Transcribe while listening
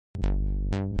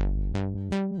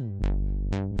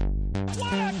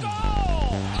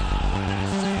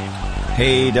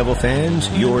Hey, Devil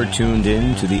fans, you're tuned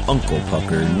in to the Uncle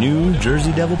Pucker New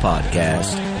Jersey Devil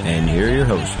Podcast. And here are your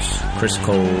hosts, Chris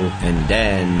Cole and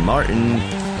Dan Martin.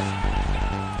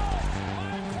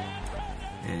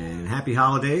 And happy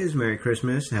holidays, Merry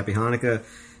Christmas, Happy Hanukkah,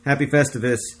 Happy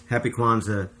Festivus, Happy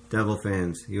Kwanzaa, Devil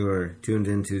fans. You're tuned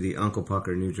into the Uncle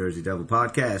Pucker New Jersey Devil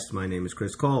Podcast. My name is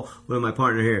Chris Cole. With my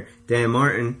partner here, Dan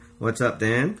Martin. What's up,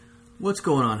 Dan? What's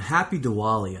going on? Happy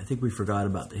Diwali. I think we forgot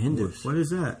about the Hindus. What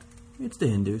is that? It's the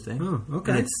Hindu thing. Oh,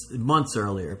 okay. And it's months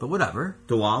earlier, but whatever.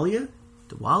 Diwali?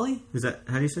 Diwali? Is that,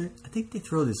 how do you say it? I think they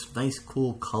throw this nice,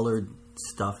 cool, colored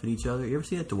stuff at each other. You ever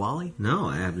see that Diwali? No,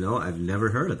 I've never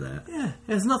heard of that. Yeah,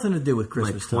 it has nothing to do with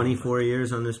Christmas. 24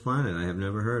 years on this planet, I have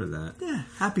never heard of that. Yeah,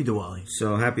 happy Diwali.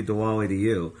 So, happy Diwali to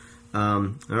you.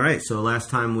 All right, so last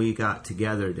time we got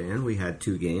together, Dan, we had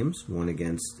two games. One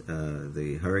against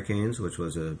the Hurricanes, which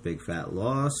was a big fat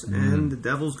loss, and the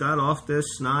Devils got off this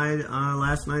snide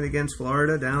last night against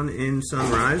Florida down in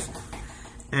Sunrise.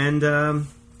 And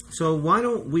so why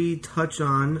don't we touch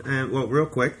on, well, real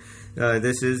quick,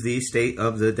 this is the State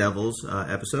of the Devils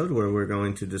episode where we're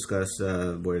going to discuss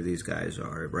where these guys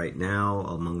are right now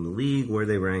among the league, where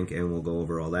they rank, and we'll go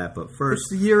over all that. But first...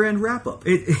 It's the year-end wrap-up.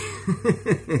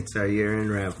 It's our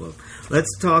year-end wrap-up.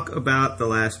 Let's talk about the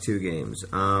last two games.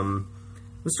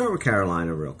 Let's start with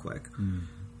Carolina real quick.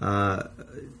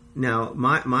 Now,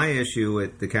 my issue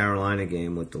with the Carolina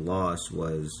game with the loss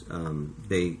was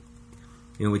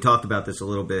we talked about this a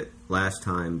little bit last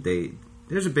time.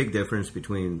 There's a big difference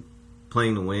between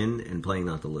playing to win and playing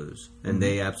not to lose. And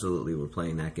they absolutely were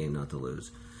playing that game not to lose.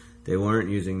 They weren't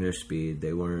using their speed.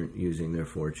 They weren't using their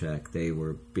forecheck. They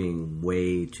were being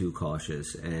way too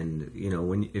cautious. And,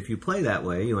 if you play that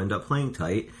way, you end up playing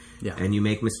tight and you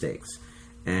make mistakes.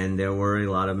 And there were a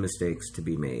lot of mistakes to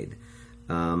be made.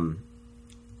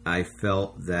 I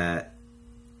felt that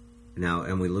now,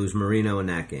 and we lose Marino in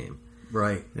that game.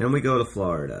 Right. Then we go to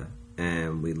Florida,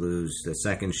 and we lose the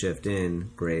second shift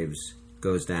in. Graves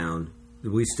goes down.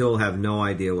 We still have no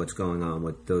idea what's going on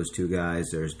with those two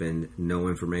guys. There's been no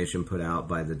information put out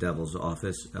by the Devils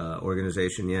office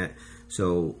organization yet.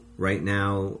 So right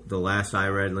now, the last I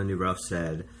read, Lindy Ruff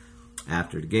said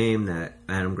after the game that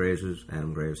Ryan Graves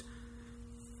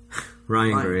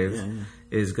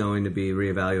is going to be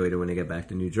reevaluated when they get back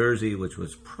to New Jersey, which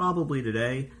was probably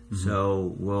today. Mm-hmm.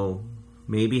 So we'll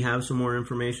maybe have some more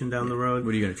information down the road.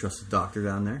 What, are you going to trust the doctor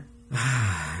down there?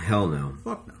 Hell no.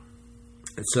 Fuck no.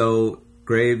 So,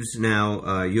 Graves,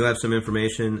 now, you have some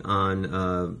information on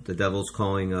the Devils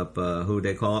calling up, who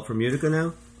they call up from Utica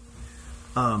now?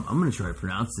 I'm going to try to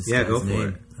pronounce this guy's go for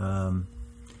name.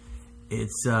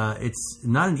 It's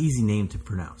not an easy name to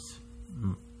pronounce.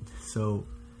 So,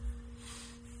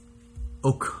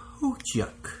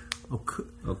 Okhotyuk.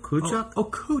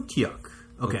 Okhotyuk.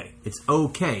 Okay, it's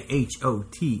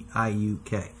Okhotiuk.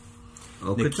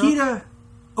 Nikita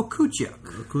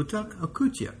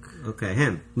Okhotyuk. Okay,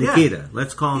 him. Nikita. Yeah.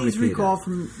 Let's call him Nikita. He's recalled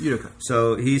from Utica.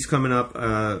 So he's coming up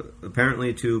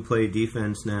apparently to play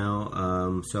defense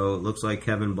now. So it looks like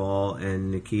Kevin Ball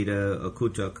and Nikita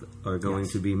Okhotyuk are going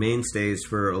to be mainstays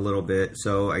for a little bit.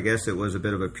 So I guess it was a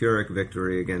bit of a Pyrrhic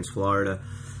victory against Florida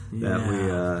that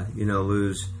we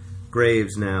lose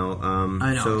Graves now.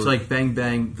 I know. So it's like bang,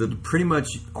 bang. Pretty much,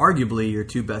 arguably, your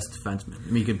two best defensemen.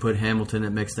 I mean, you can put Hamilton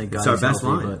at mix. Thank God. It's our best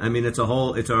line. I mean, it's our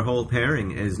whole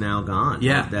pairing is now gone.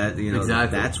 Yeah. Exactly.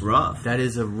 That's rough. That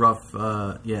is a rough,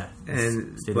 But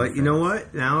you know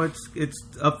what? Now it's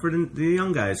up for the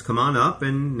young guys. Come on up,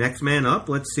 and next man up.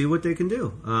 Let's see what they can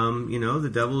do.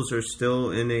 The Devils are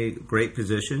still in a great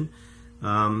position.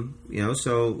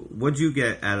 So what'd you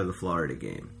get out of the Florida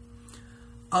game?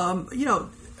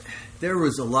 There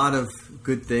was a lot of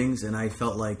good things, and I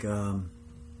felt like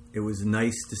it was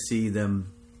nice to see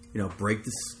them, break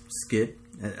the skid,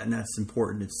 and that's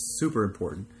important. It's super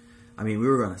important. I mean, we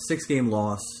were on a 6-game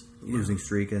losing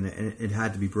streak, and it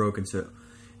had to be broken, so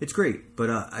it's great. But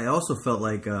I also felt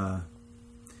like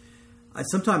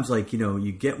sometimes,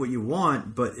 you get what you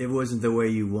want, but it wasn't the way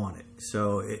you want it.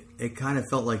 So it kind of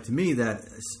felt like to me that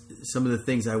some of the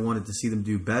things I wanted to see them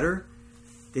do better,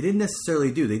 they didn't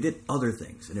necessarily do. They did other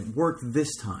things, and it worked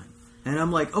this time. And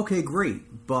I'm like, okay,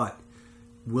 great, but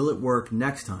will it work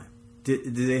next time?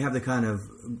 Did they have the kind of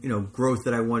growth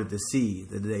that I wanted to see?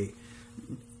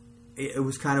 It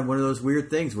was kind of one of those weird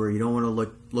things where you don't want to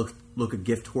look a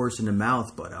gift horse in the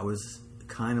mouth, but I was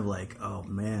kind of like, oh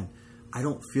man, I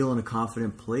don't feel in a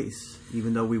confident place,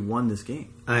 even though we won this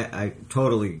game. I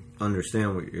totally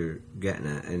understand what you're getting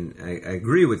at, and I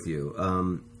agree with you.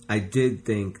 I did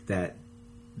think that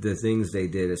the things they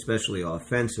did, especially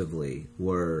offensively,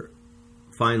 were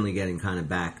finally getting kind of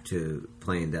back to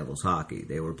playing Devils hockey.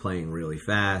 They were playing really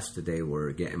fast. They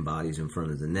were getting bodies in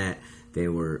front of the net. They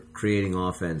were creating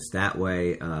offense that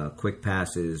way, quick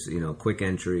passes, quick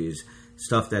entries,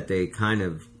 stuff that they kind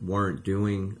of weren't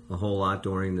doing a whole lot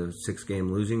during the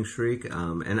 6-game losing streak.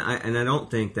 And I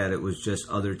don't think that it was just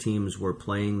other teams were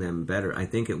playing them better. I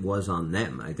think it was on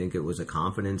them. I think it was a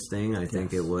confidence thing. I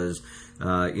think it was,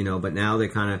 but now they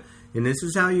kind of, and this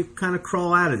is how you kind of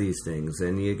crawl out of these things.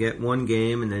 And you get one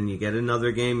game, and then you get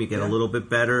another game, you get a little bit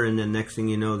better, and then next thing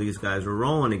you know, these guys are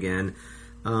rolling again.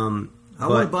 I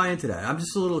want to buy into that. I'm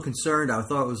just a little concerned. I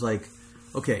thought it was like,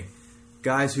 okay,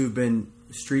 guys who've been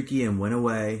streaky and went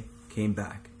away came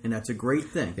back, and that's a great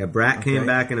thing. Yeah, Bratt came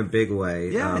back in a big way.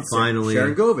 Yeah, finally.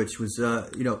 Sharangovich was,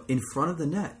 in front of the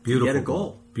net. Beautiful. He had a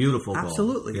goal. Beautiful goal.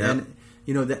 Absolutely. Yep.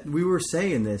 And, that we were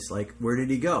saying this, like, where did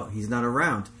he go? He's not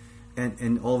around.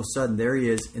 And all of a sudden, there he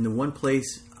is in the one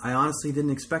place I honestly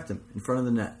didn't expect him, in front of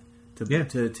the net,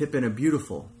 to tip in a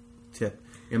beautiful tip.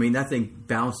 I mean, that thing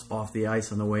bounced off the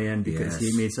ice on the way in because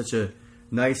he made such a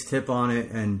nice tip on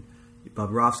it, and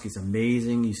Bobrovsky's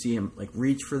amazing. You see him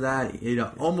reach for that. He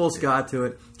almost got to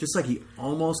it, just like he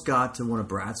almost got to one of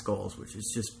Bratt's goals, which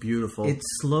is just beautiful. It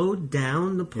slowed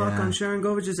down the puck on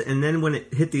Sharangovich's, and then when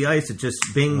it hit the ice, it just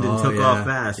binged and took off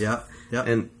fast. Yep.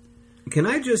 And can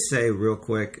I just say real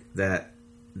quick that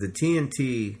the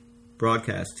TNT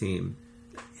broadcast team,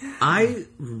 I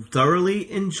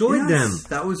thoroughly enjoyed them.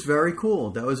 That was very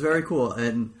cool.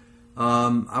 And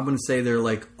I'm going to say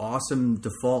they're awesome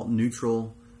default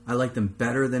neutral. I like them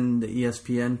better than the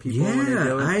ESPN people. Yeah, when they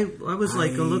do it. I was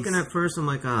looking at first. I'm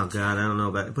like, oh god, I don't know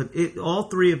about it. But all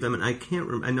three of them, and I can't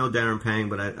remember. I know Darren Pang,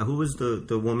 but who was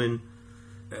the woman?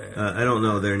 I don't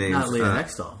know their names. Not Leah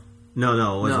Hextall. No,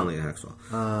 it wasn't Leah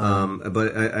Hextall.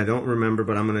 But I don't remember.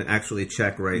 But I'm going to actually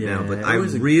check right now. But I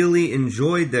really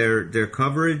enjoyed their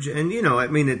coverage, and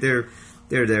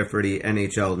they're there for the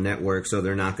NHL network, so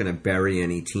they're not going to bury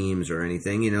any teams or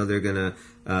anything. They're going to,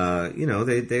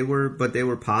 they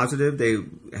were positive. They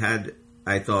had,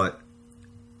 I thought,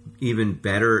 even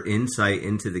better insight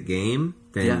into the game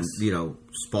than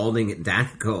Spalding and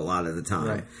Daneyko a lot of the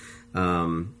time.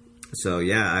 Right. So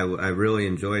yeah, I really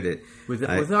enjoyed it. With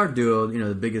our duo,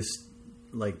 the biggest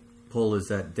pull is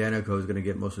that Daneyko is going to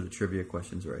get most of the trivia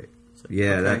questions right.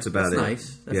 That's about it.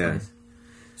 Nice. That's nice.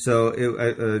 So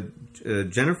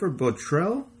Jennifer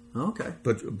Botrell. Okay.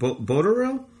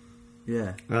 Boterell?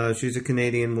 Yeah. She's a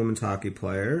Canadian women's hockey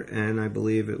player, and I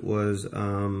believe it was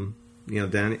Darren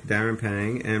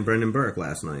Pang and Brendan Burke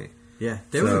last night. Yeah,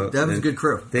 that was a good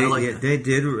crew. They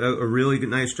did a really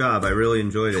nice job. I really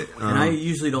enjoyed it. And I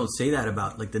usually don't say that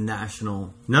about the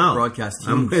national broadcast teams.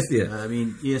 I'm with you. I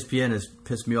mean, ESPN has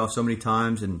pissed me off so many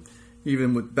times, and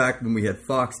even back when we had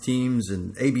Fox teams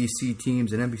and ABC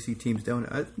teams and NBC teams down,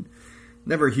 I'm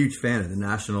never a huge fan of the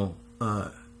national,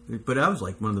 but I was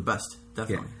one of the best,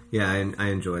 definitely. Yeah, I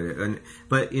enjoyed it.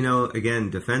 But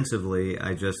again, defensively,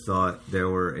 I just thought there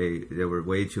were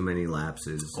way too many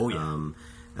lapses. Oh yeah.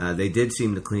 They did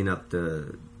seem to clean up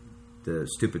the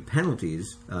stupid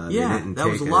penalties. That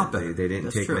was a lot better. They didn't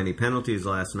take many penalties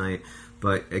last night.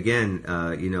 But again,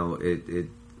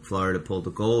 Florida pulled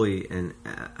the goalie, and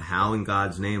how in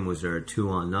God's name was there a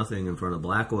 2-0 in front of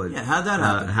Blackwood? Yeah, how'd that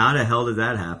happen? How the hell did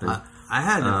that happen? I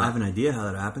have an idea how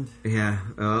that happened. Yeah,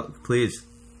 please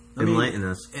enlighten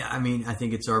us. I mean, I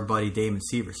think it's our buddy Damon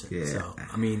Severson. Yeah. So,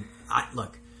 I mean,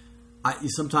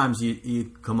 sometimes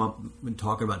you come up and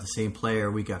talking about the same player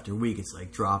week after week. It's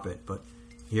drop it. But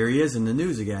here he is in the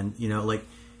news again.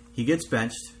 He gets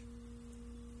benched,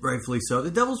 rightfully so.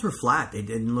 The Devils were flat. They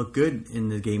didn't look good in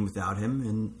the game without him,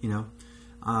 and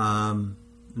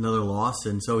another loss.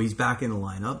 And so he's back in the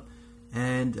lineup.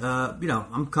 And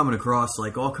I'm coming across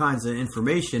all kinds of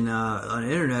information on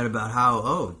the internet about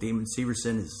how Damon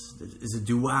Severson is a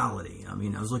duality. I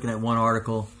mean, I was looking at one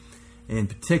article in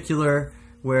particular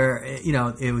where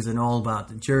it was an all about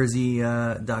the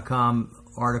Jersey.com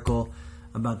article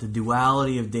about the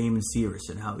duality of Damon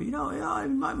Severson. How he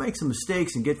might make some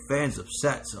mistakes and get fans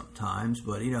upset sometimes,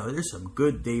 but there's some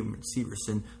good Damon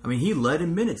Severson. I mean, he led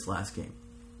in minutes last game.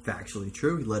 Factually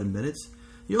true, he led in minutes.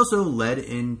 He also led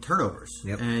in turnovers,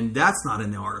 and that's not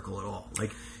in the article at all.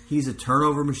 He's a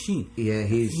turnover machine. Yeah,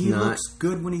 he looks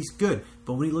good when he's good,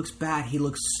 but when he looks bad, he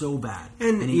looks so bad.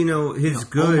 And he, his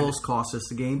good almost cost us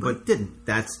the game, but it didn't.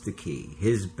 That's the key.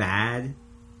 His bad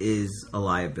is a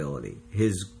liability.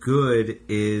 His good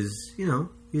is,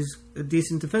 he's a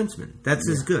decent defenseman. That's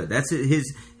his good. That's it.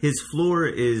 His floor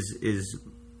is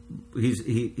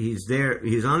he's there.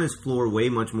 He's on his floor way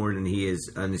much more than he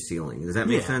is on his ceiling. Does that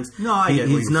make sense? No, I get what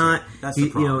he's you're not. saying. That's the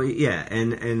problem.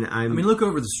 And I mean, look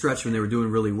over the stretch when they were doing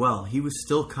really well. He was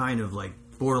still kind of like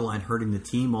borderline hurting the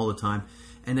team all the time.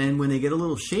 And then when they get a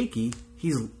little shaky,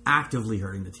 he's actively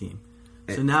hurting the team.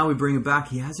 So now we bring him back.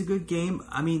 He has a good game.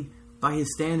 I mean, by his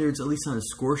standards, at least on his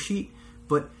score sheet.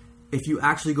 But if you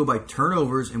actually go by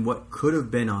turnovers and what could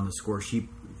have been on the score sheet,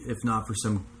 if not for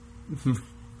some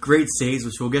great saves,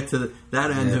 which we'll get to that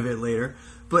end of it later.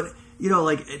 But,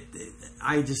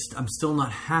 I'm still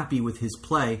not happy with his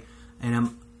play.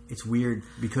 And it's weird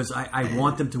because I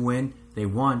want them to win. They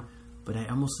won. But I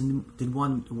almost didn't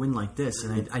want to win like this.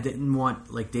 And I didn't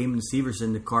want, like, Damon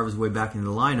Severson to carve his way back into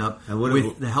the lineup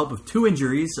with the help of 2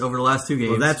 injuries over the last 2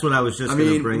 games. Well, that's what I was just going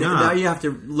to bring up. Now you have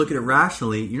to look at it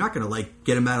rationally. You're not going to, like,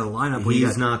 get him out of the lineup.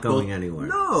 He's not going anywhere.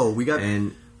 No.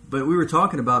 But we were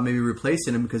talking about maybe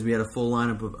replacing him because we had a full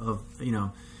lineup of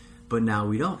but now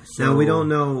we don't. So, now we don't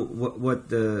know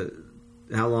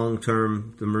how long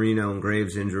term the Marino and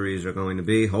Graves injuries are going to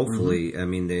be. Hopefully,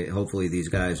 hopefully these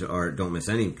guys don't miss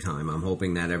any time. I'm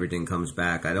hoping that everything comes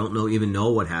back. I don't even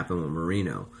know what happened with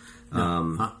Marino.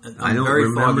 I don't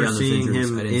remember seeing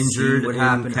him injured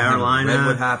in Carolina. I read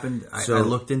what happened. I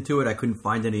looked into it. I couldn't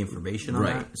find any information on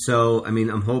that. So,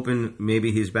 I'm hoping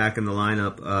maybe he's back in the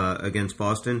lineup against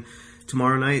Boston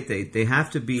tomorrow night. They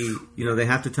have to be, they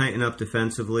have to tighten up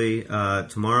defensively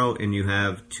tomorrow, and you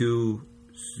have 2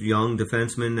 young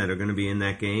defensemen that are going to be in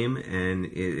that game, and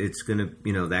it's going to,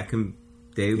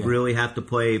 really have to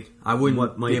play. I wouldn't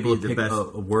what might be able to the pick best.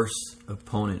 a worse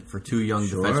opponent for 2 young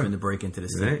defensemen to break into the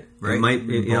scene. Right? It might,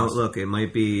 look, it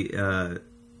might be, I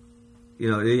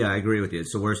agree with you.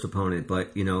 It's the worst opponent,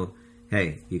 but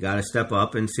hey, you got to step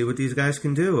up and see what these guys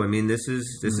can do. I mean, this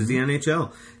is the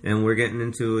NHL, and we're getting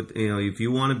into it. If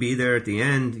you want to be there at the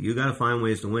end, you got to find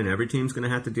ways to win. Every team's going to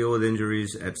have to deal with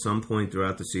injuries at some point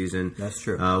throughout the season. That's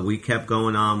true. We kept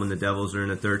going on when the Devils are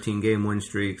in a 13-game win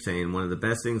streak, saying one of the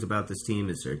best things about this team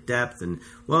is their depth, and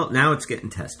now it's getting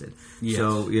tested. Yes.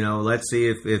 So let's see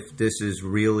if this is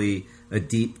really a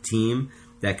deep team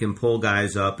that can pull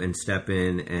guys up and step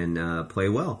in and play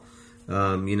well.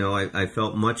 I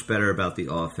felt much better about the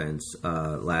offense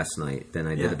last night than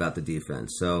I did about the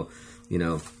defense. So,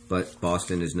 but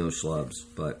Boston is no schlubs.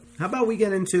 But how about we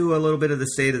get into a little bit of the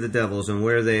state of the Devils and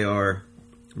where they are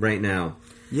right now?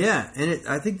 Yeah, and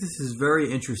I think this is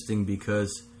very interesting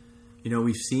because,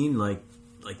 we've seen like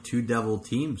 2 Devil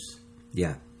teams.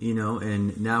 Yeah.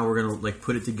 And now we're going to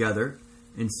put it together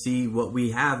and see what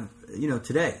we have,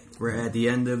 today. We're at the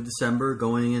end of December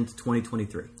going into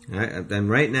 2023. And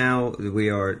right now we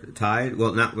are tied.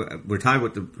 Well, we're tied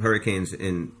with the Hurricanes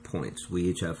in points. We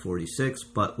each have 46,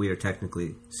 but we are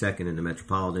technically second in the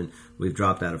Metropolitan. We've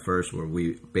dropped out of first, where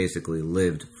we basically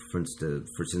lived since the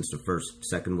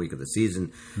second week of the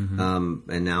season,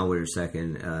 and now we're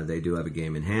second. They do have a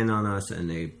game in hand on us, and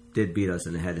they did beat us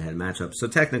in a head-to-head matchup. So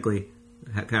technically,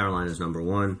 Carolina's number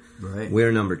 1. Right.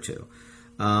 We're number 2.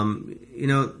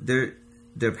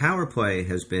 Their power play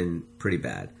has been pretty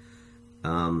bad.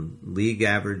 League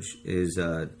average is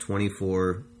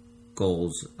 24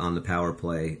 goals on the power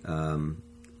play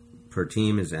per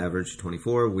team is average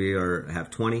 24. We have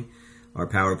 20. Our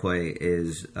power play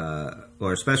is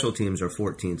our special teams are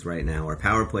 14th right now. Our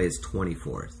power play is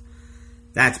 24th.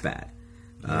 That's bad.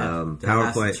 That power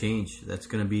has play to change. That's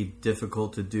going to be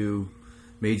difficult to do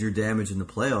major damage in the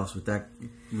playoffs with that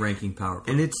ranking power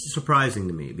play. And it's surprising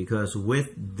to me because with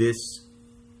this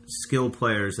skill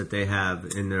players that they have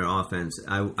in their offense,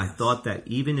 I thought that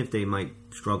even if they might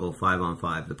struggle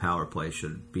 5-on-5, the power play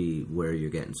should be where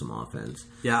you're getting some offense.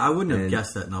 Yeah, I wouldn't have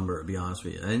guessed that number, to be honest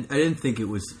with you. I didn't think it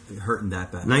was hurting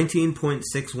that bad.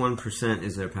 19.61%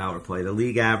 is their power play. The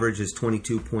league average is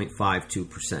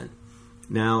 22.52%.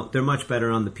 Now, they're much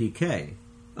better on the PK.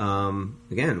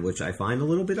 Again, which I find a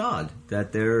little bit odd,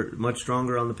 that they're much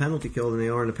stronger on the penalty kill than they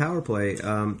are in the power play.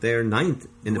 They're 9th in the penalty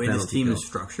kill. The way this team is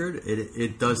structured,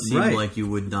 it does seem like you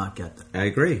would not get that. I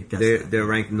agree. They're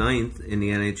ranked 9th in the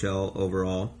NHL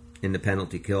overall in the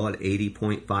penalty kill at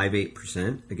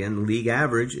 80.58%. Again, the league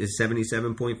average is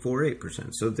 77.48%.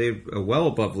 So they're well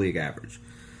above league average.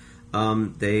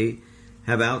 They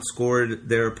have outscored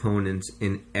their opponents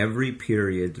in every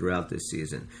period throughout this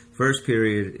season. First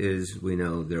period is, we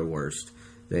know, their worst.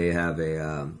 They have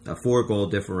a 4-goal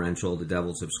differential. The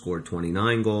Devils have scored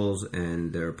 29 goals,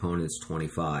 and their opponents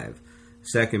 25.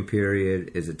 Second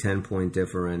period is a 10-point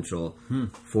differential,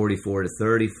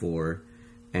 44-34.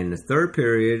 And the third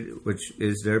period, which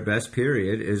is their best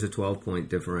period, is a 12-point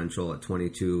differential at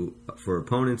 22 for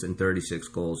opponents and 36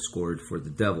 goals scored for the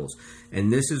Devils.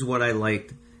 And this is what I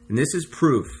liked, and this is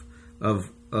proof of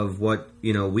of what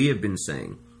we have been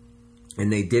saying,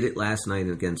 and they did it last night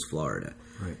against Florida.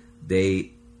 Right.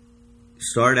 They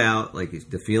start out like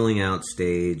the feeling out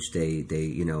stage. They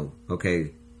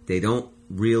they don't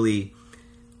really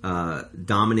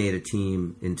dominate a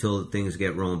team until things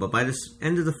get rolling. But by the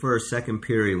end of the second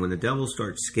period, when the Devils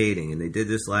start skating, and they did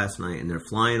this last night, and they're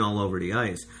flying all over the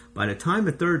ice, by the time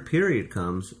the third period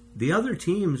comes, the other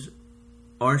teams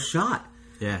are shot.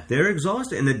 Yeah. They're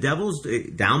exhausted. And the Devils,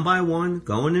 down by one,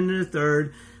 going into the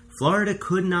third, Florida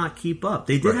could not keep up.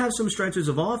 They did have some stretches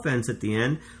of offense at the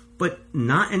end, but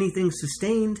not anything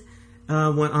sustained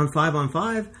on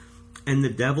 5-on-5. And the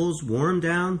Devils wore them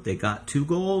down. They got 2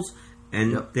 goals.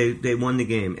 And they won the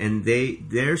game. And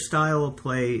their style of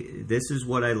play, this is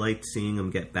what I liked seeing them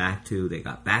get back to. They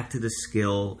got back to the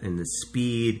skill and the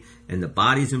speed and the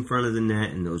bodies in front of the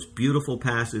net and those beautiful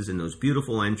passes and those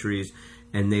beautiful entries.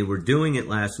 And they were doing it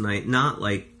last night, not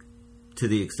like to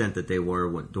the extent that they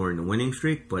were during the winning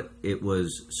streak, but it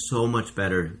was so much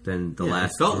better than the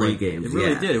last 3 games. It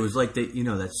really did. It was like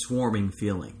that swarming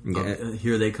feeling.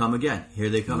 Here they come again. Here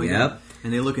they come again.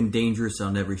 And they're looking dangerous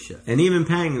on every shift. And even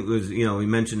Pang was, we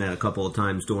mentioned that a couple of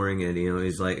times during it.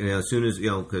 He's like, as soon as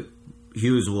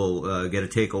Hughes will get a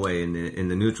takeaway in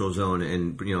the neutral zone,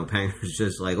 and Pang is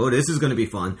just like, oh, this is going to be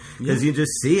fun because you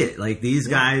just see it. Like these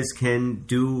guys can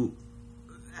do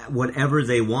whatever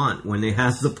they want when they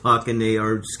have the puck and they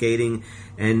are skating,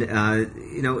 and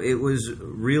it was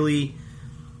really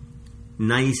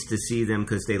nice to see them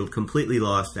because they completely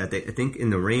lost that. I think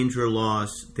in the Ranger loss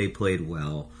they played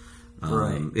well.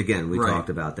 Again, we talked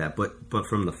about that, but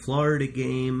from the Florida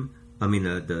game, I mean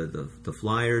the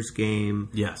Flyers game.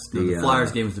 Yes, the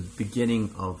Flyers game was the beginning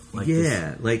of like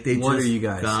they what just are you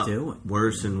guys got doing?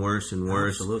 Worse and worse and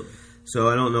worse. Absolutely. So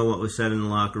I don't know what was said in the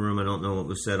locker room. I don't know what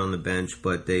was said on the bench,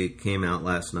 but they came out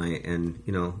last night, and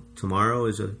tomorrow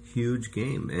is a huge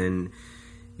game, and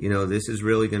this is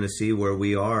really going to see where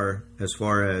we are as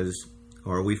far as,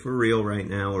 are we for real right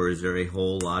now, or is there a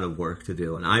whole lot of work to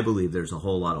do? And I believe there's a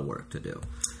whole lot of work to do.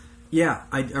 Yeah,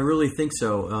 I really think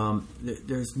so.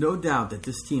 There's no doubt that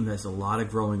this team has a lot of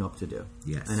growing up to do.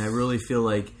 Yes. And I really feel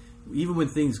like even when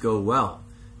things go well,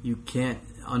 you can't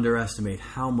underestimate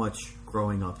how much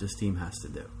growing up this team has to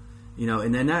do.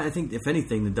 And then I think, if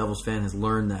anything, the Devils fan has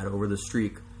learned that over the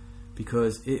streak,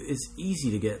 because it's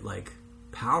easy to get like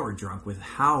power drunk with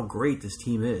how great this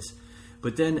team is.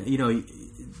 But then,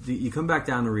 you come back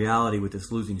down to reality with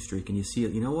this losing streak, and you see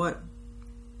it. You know what?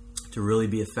 To really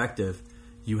be effective,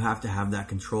 you have to have that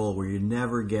control where you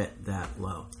never get that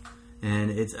low.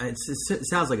 And it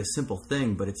sounds like a simple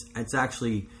thing, but it's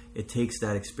actually, it takes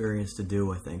that experience to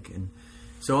do, I think. And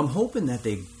so I'm hoping that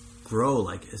they grow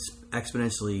like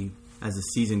exponentially as the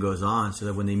season goes on, so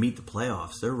that when they meet the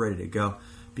playoffs, they're ready to go.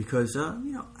 Because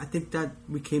I think that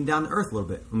we came down to earth a little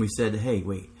bit when we said, hey,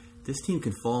 wait, this team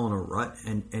can fall in a rut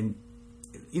and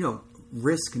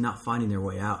risk not finding their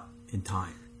way out in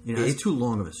time. It's too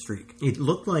long of a streak. It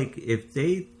looked like if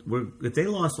they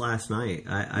lost last night,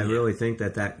 I really think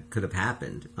that could have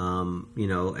happened.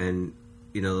 The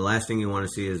last thing you want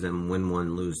to see is them win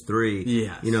 1, lose 3.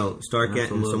 Yes. Start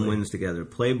getting some wins together.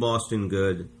 Play Boston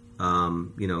good.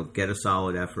 Get a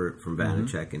solid effort from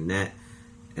Vanacek and net,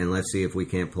 and let's see if we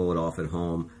can't pull it off at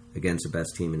home against the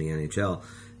best team in the NHL.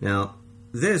 Now,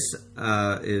 this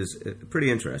is pretty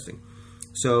interesting.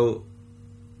 So,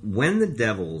 when the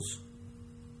Devils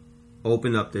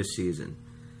opened up this season,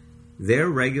 their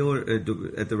at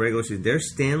the regular season, their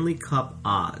Stanley Cup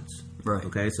odds. Right.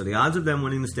 Okay, so the odds of them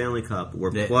winning the Stanley Cup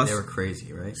were they were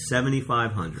crazy, right?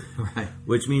 7,500. Right.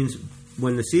 Which means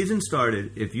when the season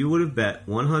started, if you would have bet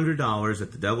 $100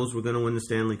 that the Devils were going to win the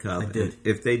Stanley Cup, I did.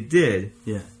 If they did,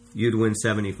 you'd win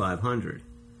 7,500.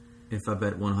 If I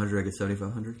bet 100, I get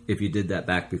 7,500. If you did that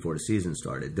back before the season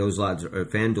started, those odds.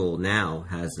 FanDuel now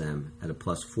has them at a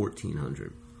plus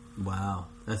 1,400. Wow,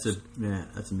 that's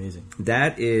amazing.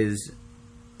 That is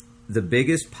the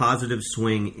biggest positive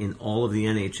swing in all of the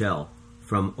NHL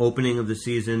from opening of the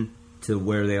season to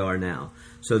where they are now.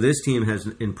 So this team has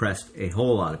impressed a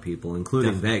whole lot of people,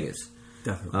 including Vegas.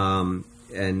 Definitely.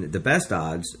 And the best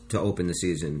odds to open the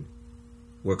season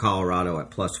were Colorado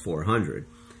at plus 400.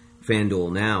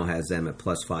 FanDuel now has them at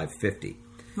plus 550.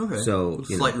 Okay. So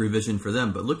slight revision for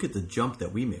them, but look at the jump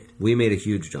that we made. We made a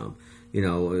huge jump.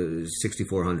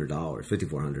 $6,400,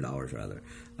 $5,400 rather.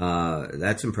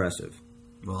 That's impressive.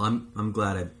 Well, I'm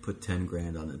glad I put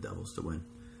 $10,000 on the Devils to win.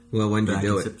 Well, when did you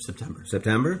do it? September.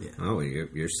 September? Yeah. Oh,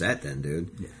 you're set then,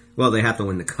 dude. Yeah. Well, they have to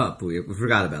win the cup. We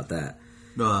forgot about that.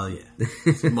 Well, yeah.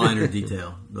 It's a minor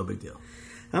detail. No big deal.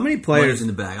 How many players Money's in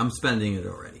the bag? I'm spending it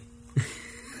already.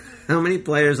 How many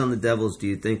players on the Devils do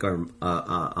you think are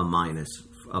a minus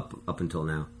up until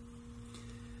now?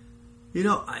 You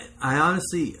know, I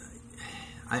honestly,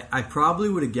 I probably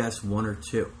would have guessed 1 or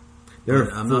 2. There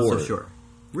are I'm 4. not so sure.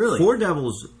 Really? 4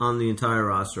 Devils on the entire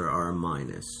roster are a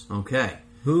minus. Okay.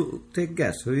 Who? Take a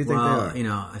guess. Who do you think they are? You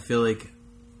know, I feel like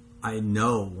I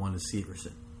know one is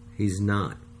Severson. He's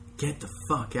not. Get the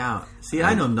fuck out. See,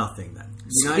 I know nothing then.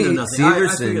 You know, I know nothing. I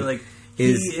Severson figure, like,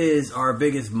 he is our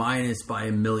biggest minus by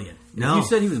a million. No. If you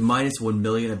said he was minus 1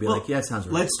 million, I'd be like, yeah, that sounds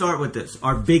right. Let's start with this.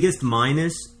 Our biggest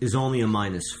minus is only a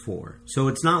 -4. So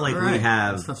it's not like we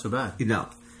have... That's not so bad. No.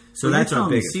 So But that's you're our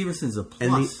telling me biggest. Severson's a plus.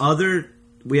 And the other...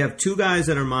 We have 2 guys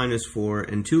that are -4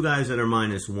 and 2 guys that are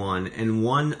 -1. And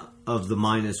one of the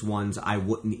 -1s I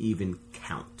wouldn't even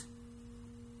count.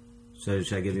 So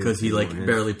should I give you... Because a he, few like, more hints?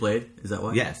 barely played? Is that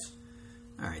why? Yes.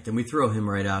 All right, then we throw him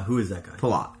right out. Who is that guy?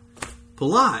 Palat.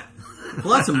 Palat.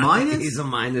 Palat's a minus? He's a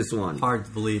 -1. Hard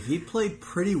to believe. He played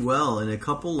pretty well in a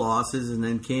couple losses and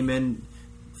then came in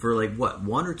for, like, what,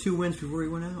 1 or 2 wins before he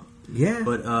went out? Yeah.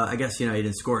 But I guess, you know, he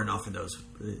didn't score enough of those.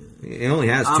 He only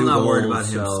has 2 goals. I'm not worried about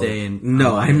him staying.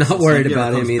 No, I'm not worried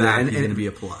about him either. Back, he's going to be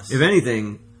a plus. If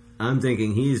anything, I'm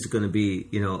thinking he's going to be,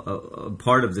 you know, a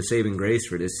part of the saving grace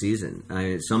for this season.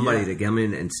 Somebody to come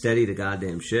in and steady the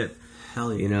goddamn ship.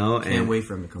 Hell yeah. You know, Can't wait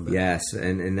for him to come back. Yes,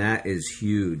 and that is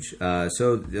huge.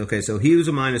 So he was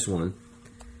a -1.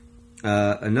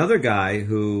 Another guy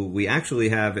who we actually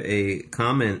have a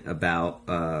comment about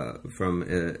from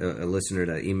a listener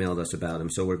that emailed us about him,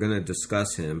 so we're going to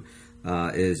discuss him,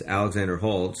 is Alexander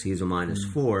Holtz. He's a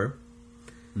 -4.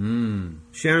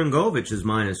 Sharon Govich is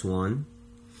 -1.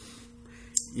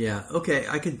 Yeah, okay.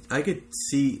 I could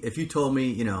see if you told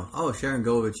me, you know, oh, Sharon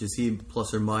Govich, is he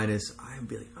plus or minus? I'd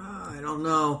be like, I don't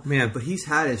know. Yeah. But he's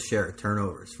had his share of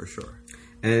turnovers for sure.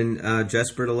 And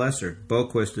Jesper de Lesser.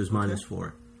 Boquist is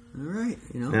 -4. All right,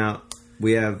 you know. Now,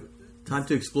 we have... Time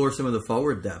to explore some of the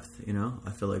forward depth, you know.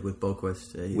 I feel like with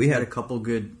Boquist. We had had a couple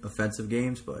good offensive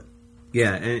games, but...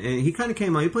 Yeah, and he kind of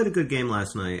came out. He played a good game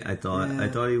last night, I thought. Yeah. I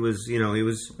thought he was, you know, he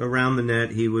was around the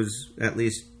net. He was at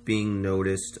least being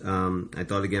noticed. I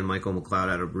thought, again, Michael McLeod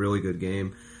had a really good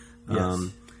game. Yes.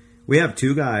 We have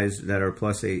 2 guys that are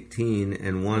 +18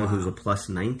 and one Wow. who's a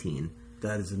 +19.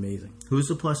 That is amazing. Who's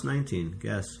the +19?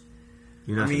 Guess.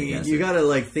 You're not I going to mean, guess you it. got to,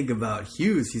 like, think about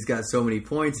Hughes. He's got so many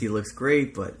points. He looks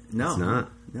great, but no. It's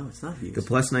not. No, it's not Hughes. The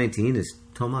 +19 is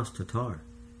Tomas Tatar.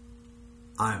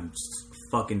 I'm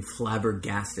fucking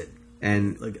flabbergasted.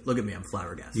 And Look at me, I'm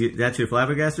flabbergasted. that's your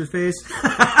flabbergasted face?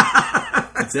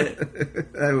 That's it.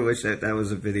 I wish that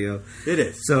was a video. It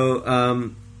is. So,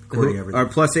 Recording everything. our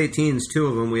 +18s, 2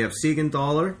 of them. We have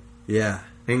Siegenthaler Yeah.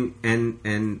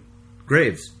 and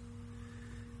Graves.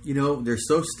 You know, they're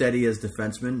so steady as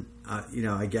defensemen. You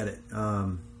know, I get it.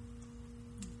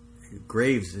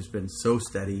 Graves has been so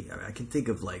steady. I can think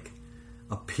of, like,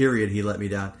 a period he let me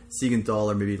down.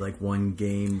 Siegenthaler, maybe, like, one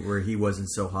game where he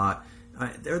wasn't so hot.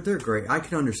 They're great. I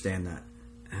can understand that.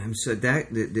 So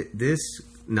this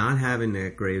not having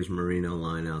that Graves Marino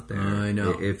line out there. I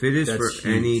know. If it is That's for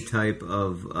huge. any type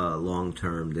of long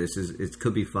term, it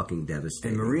could be fucking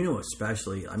devastating. And Marino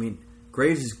especially. I mean,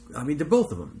 Graves is. I mean, they're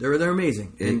both of them. They're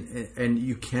amazing, and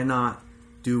you cannot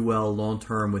do well long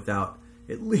term without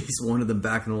at least one of them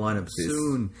back in the lineup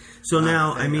soon. So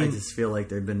now, I mean, I just feel like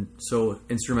they've been so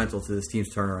instrumental to this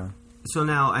team's turnaround. So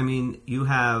now, I mean, you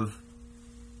have.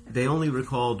 They only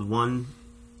recalled one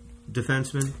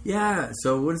defenseman. Yeah.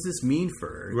 So what does this mean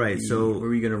for? Right, so- were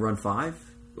we going to run 5?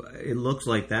 It looks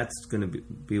like that's going to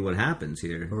be what happens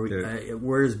here.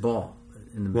 Where's Ball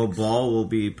in the mix? Well, Ball will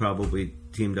be probably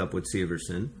teamed up with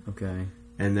Severson, Okay.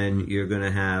 and then you're going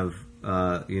to have,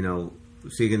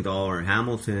 Siegenthaler or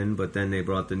Hamilton, but then they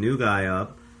brought the new guy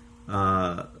up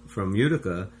from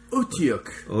Utica.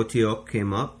 Otiok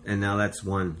came up, and now that's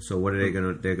 1. So what are they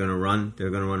going to? They're going to run. They're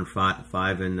going to run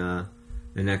 5 and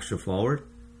an extra forward.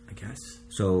 I guess.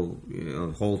 So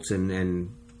Holtz and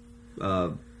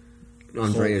Andreas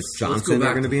Let's go Johnson back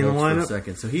are going to be in the Holtz for a lineup.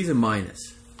 second. So he's a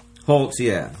minus. Holtz,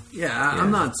 yeah. Yeah,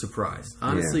 I'm not surprised.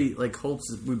 Honestly, like Holtz,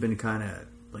 we've been kind of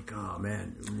like, oh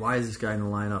man, why is this guy in the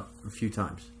lineup a few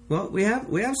times? Well, we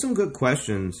have some good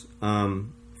questions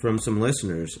from some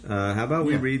listeners. How about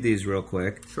we read these real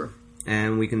quick? Sure.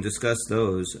 And we can discuss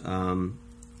those.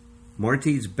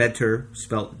 Marty's Better,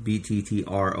 spelt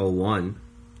BTTRO1.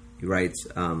 He writes.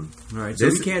 All right, so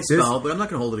we can't spell, but I'm not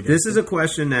going to hold it against This is a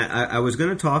question that I was going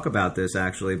to talk about this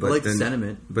actually, but I like then, the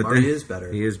sentiment. But Marty then- is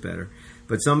better. He is better.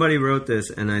 But somebody wrote this,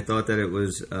 and I thought that it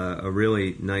was a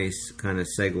really nice kind of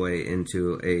segue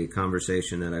into a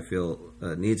conversation that I feel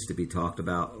needs to be talked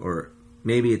about, or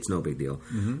maybe it's no big deal.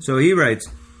 So he writes,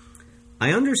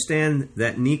 I understand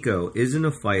that Nico isn't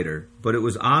a fighter, but it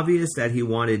was obvious that he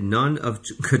wanted none of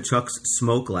Tkachuk's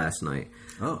smoke last night.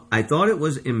 Oh. I thought it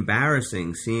was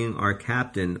embarrassing seeing our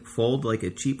captain fold like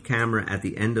a cheap camera at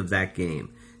the end of that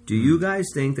game. Do you guys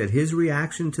think that his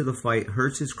reaction to the fight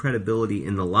hurts his credibility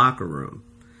in the locker room?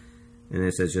 And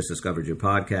it says, just discovered your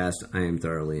podcast. I am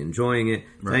thoroughly enjoying it.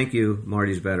 Right. Thank you,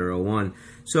 Marty's Better 01.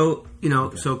 So,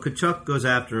 so Tkachuk goes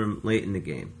after him late in the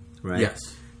game, right?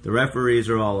 Yes. The referees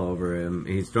are all over him.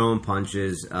 He's throwing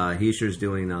punches. Heischer's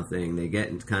doing nothing. They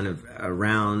get kind of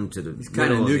around to the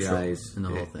middle of the ice. In the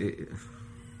whole thing.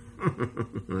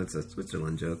 That's a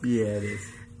Switzerland joke. Yeah, it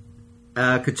is.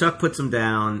 Tkachuk puts him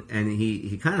down, and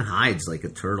he kind of hides like a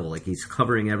turtle, like he's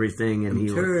covering everything. And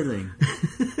turtling.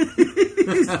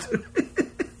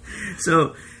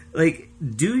 So,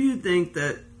 do you think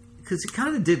that... Because he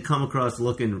kind of did come across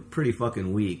looking pretty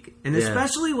fucking weak. And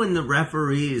especially when the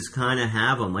referees kind of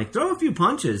have him. Throw a few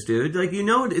punches, dude.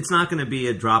 It's not going to be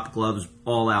a drop gloves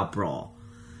all-out brawl.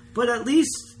 But at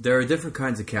least... There are different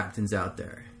kinds of captains out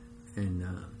there. And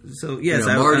so, yes,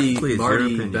 Marty please,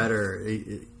 Better,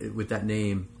 with that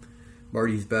name,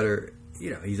 Marty's Better,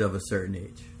 he's of a certain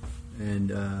age.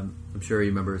 And I'm sure he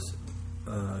remembers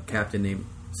a captain named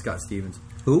Scott Stevens.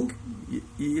 Who?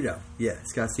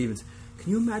 Scott Stevens. Can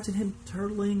you imagine him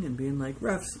turtling and being like,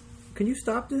 refs, can you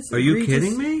stop this? Are you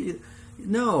kidding me?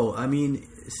 No, I mean...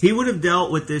 He would have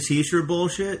dealt with this Hischier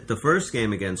bullshit the first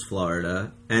game against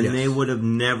Florida, and they would have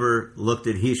never looked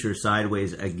at Hischier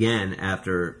sideways again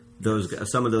after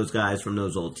some of those guys from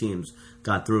those old teams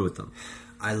got through with them.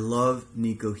 I love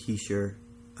Nico Hischier.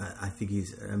 I think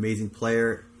he's an amazing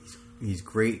player. He's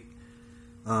great,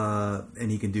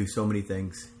 and he can do so many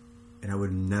things. And I would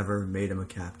have never made him a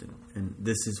captain, and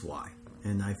this is why.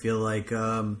 And I feel like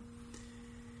I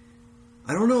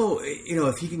don't know,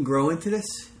 if he can grow into this.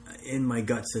 And my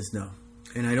gut says no,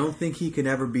 and I don't think he can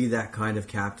ever be that kind of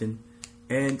captain.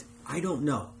 And I don't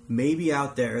know. Maybe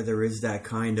out there is that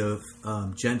kind of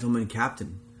gentleman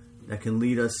captain that can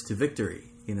lead us to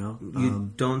victory.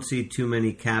 You don't see too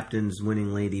many captains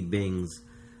winning Lady Bings,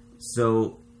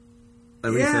 so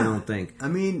at least I don't think. I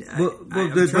mean, but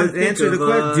answer the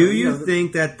question: do you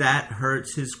think that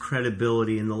hurts his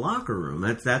credibility in the locker room?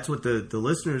 That's what the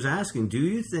listener is asking. Do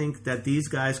you think that these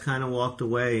guys kind of walked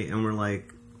away and were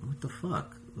like, "What the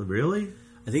fuck? Really?"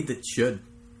 I think that should.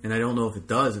 And I don't know if it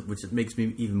does, which makes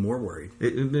me even more worried.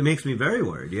 It makes me very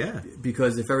worried, yeah.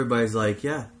 Because if everybody's like,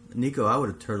 yeah, Nico, I would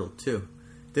have turtled too,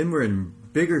 then we're in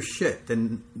bigger shit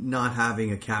than not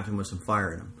having a captain with some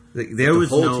fire in him. There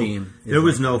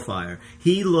was no fire.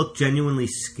 He looked genuinely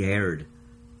scared,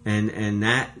 and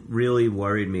that really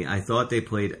worried me. I thought they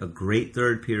played a great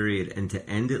third period, and to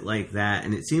end it like that,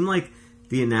 and it seemed like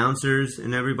the announcers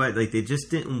and everybody, they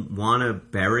just didn't want to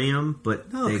bury him.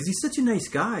 But no, because he's such a nice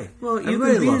guy. Well,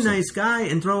 everybody you can be a nice guy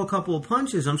and throw a couple of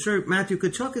punches. I'm sure Matthew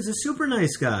Tkachuk is a super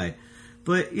nice guy.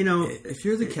 But, if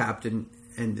you're the captain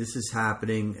and this is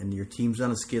happening and your team's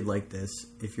on a skid like this,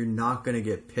 if you're not going to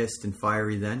get pissed and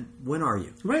fiery then, when are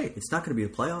you? Right. It's not going to be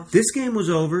the playoffs. This game was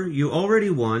over. You already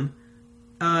won.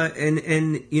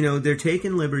 And they're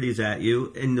taking liberties at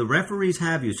you, and the referees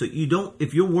have you. So you don't,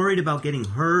 if you're worried about getting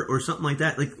hurt or something like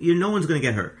that, no one's going to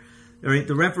get hurt. All right,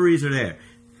 the referees are there.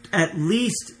 At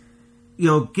least,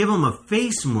 give them a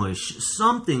face mush,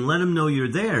 something. Let them know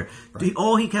you're there. Right.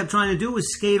 All he kept trying to do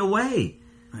was skate away.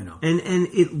 I know, and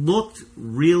it looked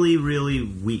really, really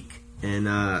weak. And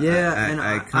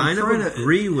I kind of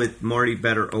agree with Marty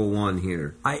Better 01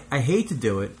 here. I hate to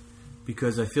do it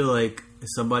because I feel like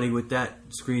somebody with that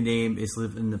screen name is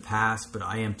living in the past, but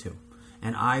I am too.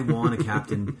 And I want a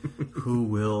captain who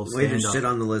will stand up. Way to shit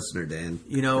on the listener, Dan.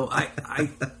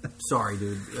 I sorry,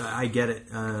 dude. I get it.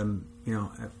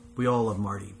 We all love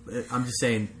Marty. I'm just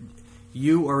saying,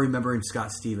 you are remembering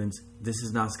Scott Stevens. This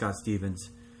is not Scott Stevens.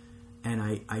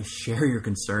 And I share your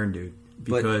concern, dude.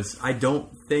 Because I don't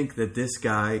think that this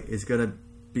guy is going to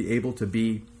be able to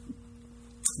be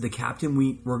the captain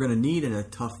we're going to need in a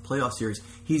tough playoff series.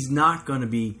 He's not going to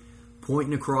be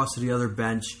pointing across to the other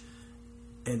bench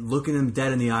and looking him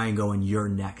dead in the eye and going, "You're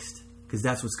next," because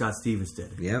that's what Scott Stevens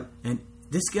did. Yep. And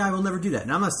this guy will never do that.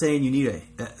 And I'm not saying you need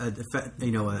I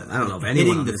don't know if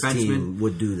anyone on this team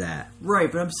would do that. Right,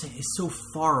 but I'm saying it's so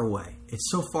far away. It's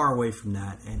so far away from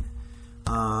that, and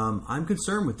I'm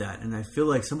concerned with that. And I feel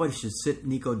like somebody should sit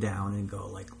Nico down and go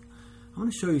like, I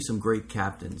want to show you some great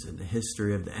captains in the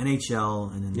history of the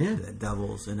NHL and the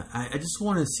Devils. And I just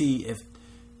want to see if,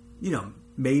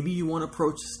 maybe you want to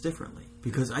approach this differently.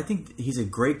 Because I think he's a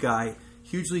great guy,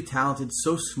 hugely talented,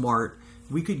 so smart.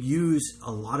 We could use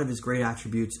a lot of his great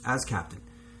attributes as captain.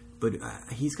 But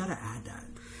he's got to add that.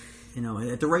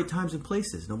 at the right times and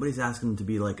places. Nobody's asking him to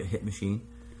be like a hit machine.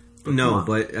 No,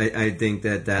 but I think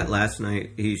that last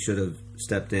night he should have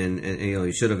stepped in and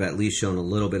he should have at least shown a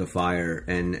little bit of fire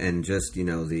and just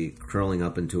the curling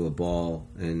up into a ball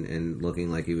and looking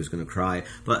like he was going to cry.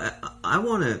 But I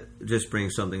want to just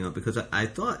bring something up because I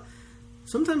thought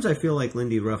sometimes I feel like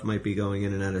Lindy Ruff might be going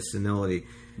in and out of senility.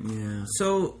 Yeah.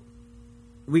 So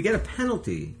we get a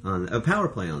penalty on a power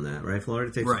play on that, right?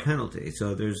 Florida takes a penalty,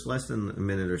 so there's less than a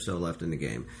minute or so left in the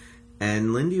game.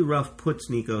 And Lindy Ruff puts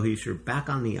Nico Hischier back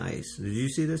on the ice. Did you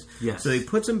see this? Yes. So he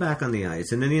puts him back on the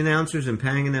ice. And then the announcers and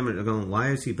Pang and them are going, why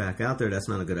is he back out there? That's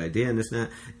not a good idea. And this and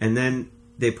that. And then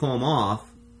they pull him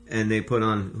off and they put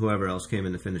on whoever else came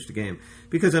in to finish the game.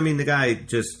 Because, the guy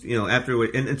just, after...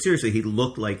 And seriously, he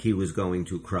looked like he was going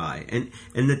to cry. And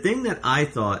the thing that I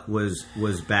thought was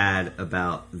bad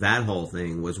about that whole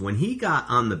thing was when he got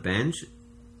on the bench,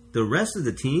 the rest of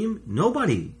the team,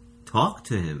 nobody talked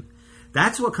to him.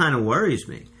 That's what kind of worries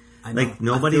me. Like,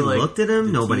 nobody looked at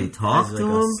him, nobody talked to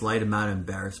him. A slight amount of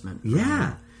embarrassment.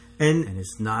 Yeah. And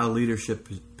it's not a leadership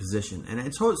position. And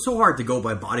it's so hard to go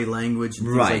by body language and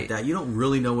things like that. You don't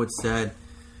really know what's said.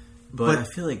 But I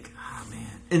feel like, man.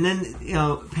 And then,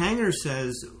 Panger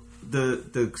says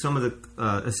some of the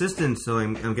assistants, so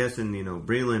I'm guessing,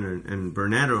 Breland and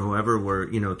Burnett or whoever were,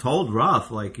 told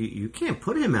Ruff, like, you can't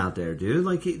put him out there, dude.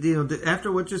 Like,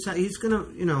 after what just happened, he's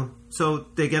going to, so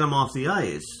they get him off the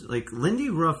ice. Like, Lindy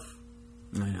Ruff,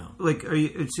 I know. Like,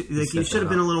 you should have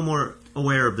been a little more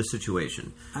aware of the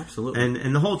situation. Absolutely.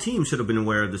 And the whole team should have been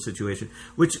aware of the situation,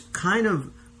 which kind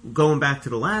of, going back to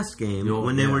the last game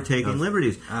when they were taking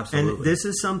liberties. Absolutely. And this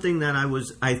is something that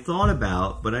I thought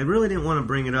about, but I really didn't want to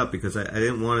bring it up because I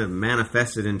didn't want to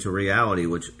manifest it into reality,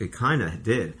 which it kind of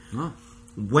did. Oh.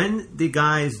 When the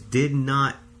guys did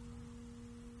not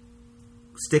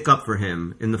stick up for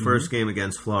him in the first game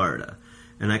against Florida,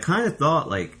 and I kind of thought,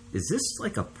 like, is this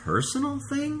like a personal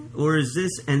thing? Or is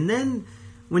this... And then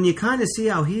when you kind of see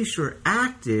how Hischier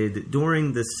acted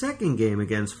during the second game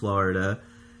against Florida...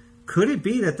 Could it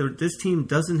be that this team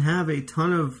doesn't have a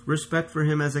ton of respect for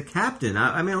him as a captain?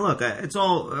 I mean, look,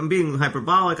 I'm being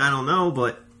hyperbolic, I don't know,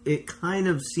 but it kind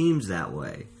of seems that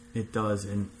way. It does,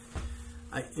 and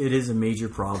it is a major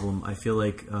problem. I feel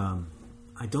like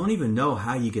I don't even know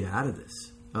how you get out of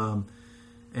this. And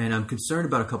I'm concerned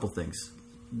about a couple things.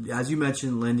 As you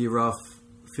mentioned, Lindy Ruff,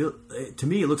 to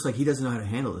me, it looks like he doesn't know how to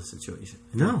handle this situation.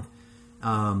 No.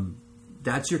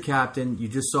 That's your captain. You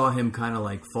just saw him kind of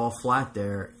like fall flat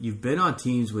there. You've been on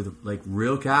teams with like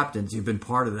real captains. You've been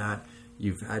part of that.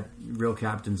 You've had real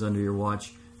captains under your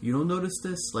watch. You don't notice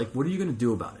this? Like, what are you going to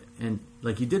do about it? And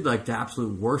like, you did like the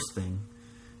absolute worst thing.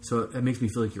 So it makes me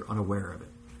feel like you're unaware of it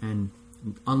and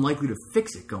unlikely to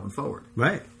fix it going forward.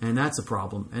 Right. And that's a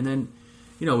problem. And then,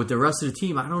 with the rest of the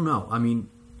team, I don't know. I mean,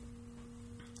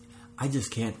 I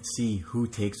just can't see who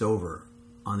takes over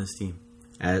on this team.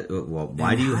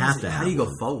 Why do you have to have How do you go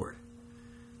one? forward?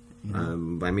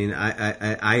 I mean,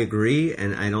 I agree,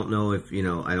 and I don't know if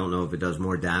it does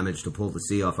more damage to pull the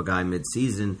C off a guy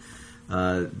mid-season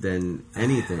than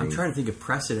anything. I'm trying to think of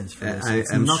precedents for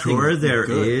this. I'm sure there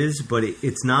is, but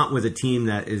it's not with a team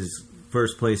that is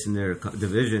first place in their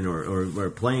division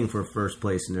or playing for first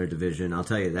place in their division. I'll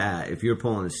tell you that. If you're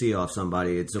pulling a C off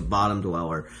somebody, it's a bottom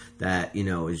dweller that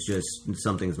is just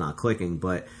something's not clicking,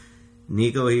 but.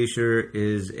 Nico Hischier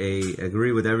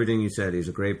agree with everything you said. He's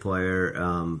a great player,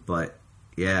 but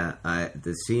yeah,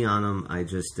 the C on him, I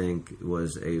just think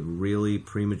was a really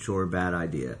premature bad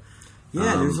idea.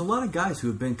 Yeah, there's a lot of guys who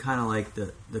have been kind of like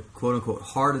the quote unquote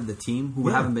heart of the team who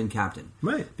haven't been captain.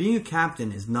 Right. Being a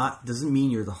captain doesn't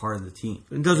mean you're the heart of the team.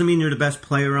 It doesn't mean you're the best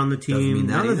player on the team. Doesn't mean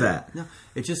None of that. No,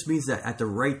 it just means that at the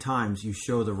right times you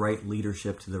show the right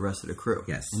leadership to the rest of the crew.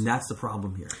 Yes. And that's the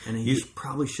problem here. And he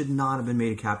probably should not have been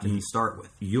made a captain to start with.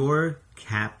 Your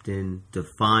captain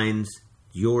defines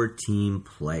your team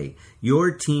play.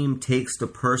 Your team takes the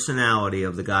personality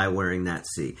of the guy wearing that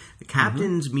C. The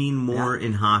captains mean more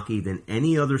in hockey than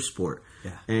any other sport.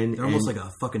 Yeah, they're almost like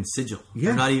a fucking sigil.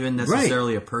 Yeah, they're not even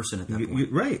necessarily a person at that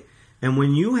point. Right. And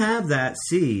when you have that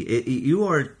C, you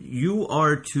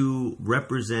are to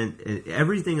represent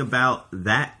everything about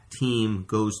that team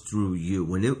goes through you.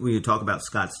 When you talk about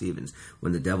Scott Stevens,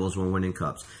 when the Devils were winning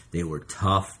cups, they were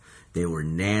tough, they were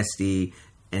nasty,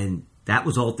 and that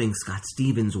was all things Scott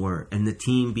Stevens were, and the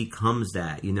team becomes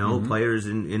that. Players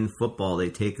in football, they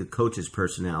take a coach's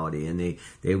personality and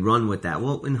they run with that.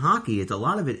 Well, in hockey, a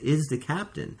lot of it is the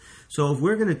captain. So if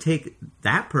we're going to take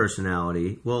that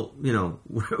personality, well,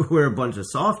 we're a bunch of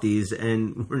softies,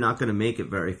 and we're not going to make it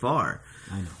very far.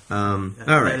 I know.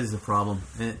 All right. That is the problem.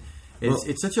 And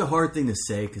It's such a hard thing to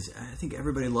say because I think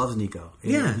everybody loves Nico.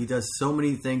 Yeah. He does so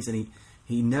many things, and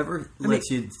he never lets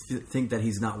you think that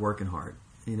he's not working hard.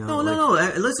 No.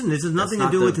 Listen, this has nothing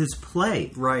to do with his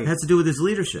play. Right. It has to do with his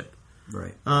leadership.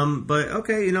 Right. But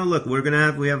okay, look, we're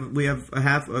gonna we have a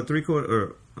 3/4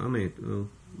 or how many?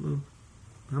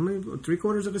 How many?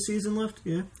 3/4 of a season left?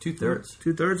 Yeah, 2/3.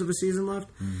 2/3 of a season left.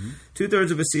 Mm-hmm.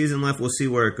 2/3 of a season left. We'll see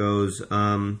where it goes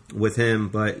with him.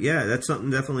 But yeah, that's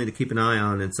something definitely to keep an eye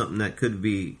on, and something that could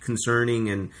be concerning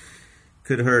and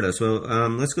could hurt us. Well,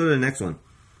 let's go to the next one.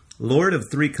 Lord of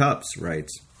Three Cups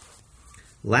writes,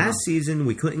 last season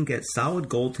we couldn't get solid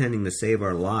goaltending to save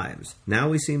our lives. Now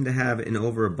we seem to have an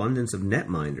overabundance of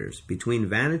netminders. Between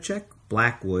Vanacek,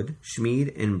 Blackwood,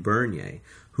 Schmid, and Bernier,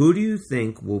 who do you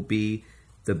think will be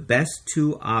the best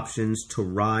two options to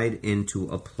ride into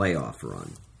a playoff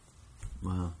run?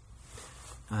 Wow.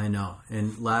 I know.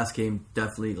 And last game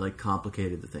definitely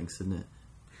complicated the things, didn't it?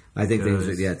 I think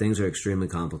things are extremely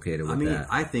complicated with that.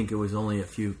 I think it was only a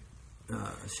few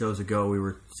shows ago we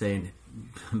were saying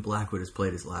Blackwood has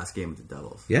played his last game with the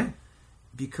Devils. Yeah.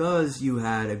 Because you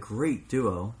had a great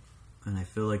duo, and I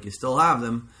feel like you still have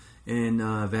them, in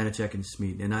Vanacek and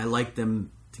Schmid. And I like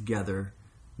them together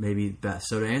maybe best.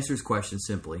 So to answer his question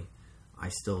simply, I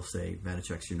still say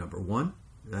Vanacek's your number one,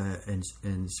 and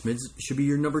Schmid should be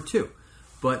your number two.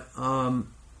 But,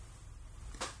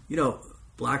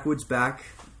 Blackwood's back,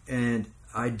 and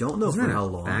I don't know for how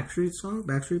long.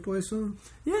 Backstreet Boys song?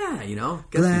 Yeah,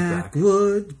 guess back.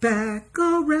 Blackwood back,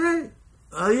 all right.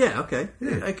 Oh, yeah, okay.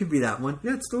 Yeah. It could be that one.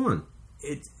 Yeah, it's the one.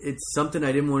 It's something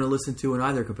I didn't want to listen to in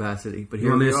either capacity. But here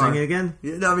you want me we to are. sing it again?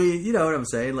 Yeah, you know what I'm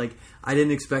saying. I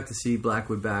didn't expect to see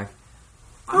Blackwood back.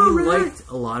 I liked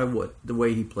a lot of the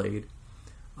way he played.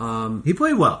 He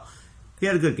played well. He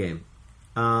had a good game.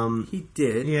 He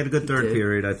did. He had a good third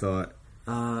period, I thought.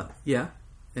 Yeah.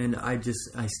 And I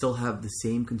still have the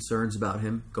same concerns about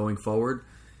him going forward,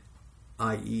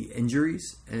 i.e.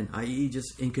 injuries and i.e.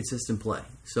 just inconsistent play.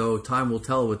 So time will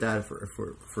tell with that if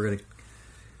we're going to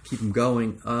keep him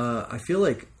going. I feel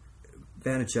like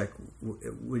Vanacek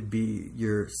would be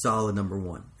your solid number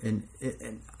one. And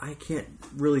I can't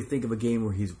really think of a game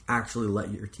where he's actually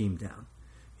let your team down.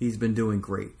 He's been doing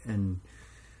great. And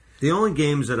the only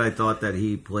games that I thought that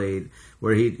he played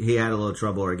where he had a little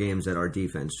trouble are games that our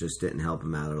defense just didn't help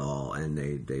him out at all, and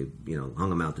they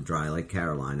hung him out to dry, like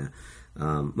Carolina.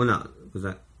 Was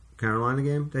that Carolina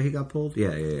game that he got pulled?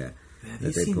 Yeah. Have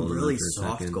you seen really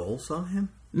soft goals on him?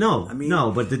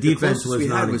 No, but the defense was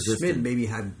non-existent. Schmid maybe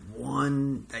had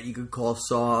one that you could call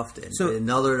soft, and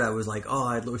another that was like,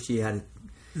 I wish he had it.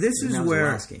 This is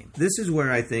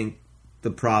where I think the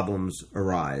problems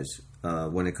arise.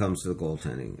 When it comes to the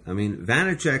goaltending. I mean,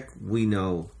 Vanacek, we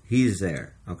know he's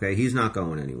there. Okay, he's not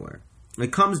going anywhere.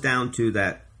 It comes down to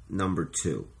that number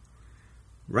two.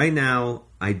 Right now,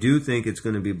 I do think it's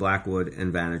going to be Blackwood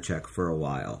and Vanacek for a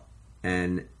while,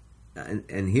 and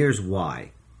here's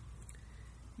why.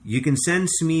 You can send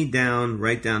Schmid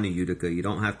right down to Utica. You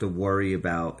don't have to worry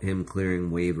about him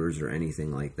clearing waivers or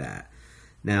anything like that.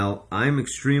 Now, I'm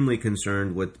extremely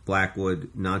concerned with Blackwood,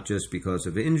 not just because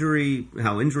of injury,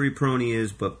 how injury prone he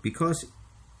is, but because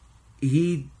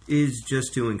he is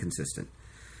just too inconsistent.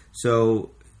 So,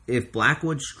 if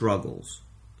Blackwood struggles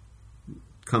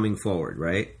coming forward,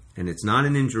 right, and it's not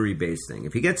an injury-based thing,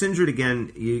 if he gets injured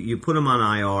again, you put him on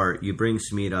IR, you bring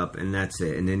Schmid up, and that's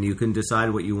it. And then you can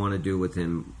decide what you want to do with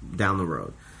him down the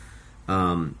road.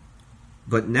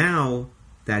 But now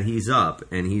that he's up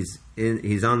and he's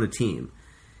on the team,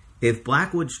 if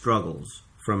Blackwood struggles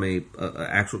from a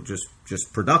actual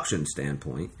just production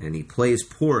standpoint and he plays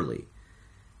poorly,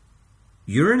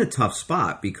 you're in a tough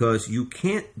spot because you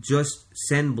can't just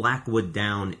send Blackwood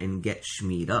down and get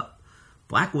Schmid up.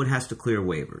 Blackwood has to clear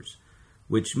waivers,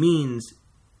 which means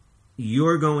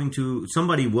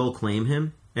somebody will claim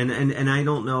him. And I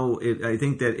don't know. I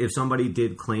think that if somebody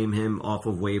did claim him off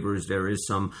of waivers, there is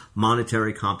some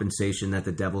monetary compensation that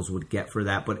the Devils would get for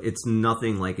that. But it's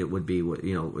nothing like it would be,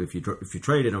 if you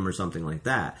traded him or something like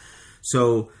that.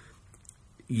 So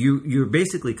you're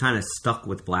basically kind of stuck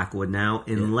with Blackwood now,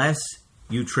 unless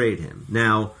you trade him.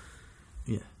 Now,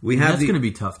 that's going to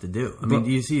be tough to do. I mean, do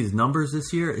you see his numbers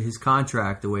this year? His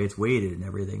contract, the way it's weighted and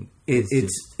everything. It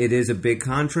is a big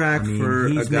contract for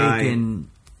a guy. He's making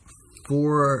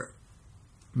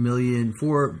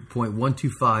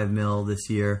 $4.125 million this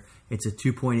year. It's a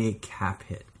 2.8 cap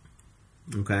hit.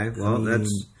 Okay, well, that's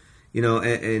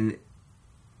and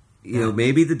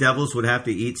maybe the Devils would have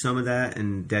to eat some of that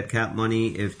and dead cap money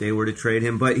if they were to trade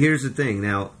him. But here's the thing.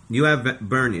 Now, you have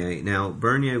Bernier. Now,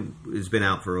 Bernier has been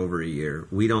out for over a year.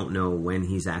 We don't know when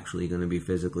he's actually going to be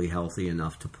physically healthy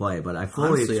enough to play. But I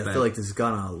fully expect... I feel like this has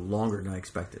gone on longer than I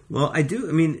expected. Well, I do.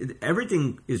 I mean,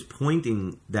 everything is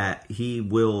pointing that he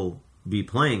will be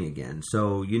playing again.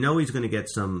 So, he's going to get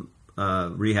some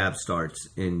rehab starts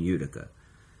in Utica.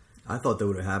 I thought that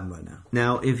would have happened by now.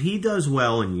 Now, if he does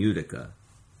well in Utica...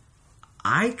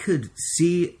 I could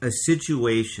see a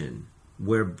situation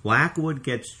where Blackwood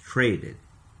gets traded,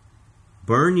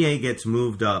 Bernier gets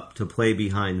moved up to play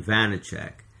behind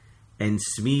Vanacek, and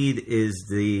Smead is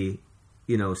the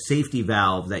safety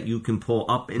valve that you can pull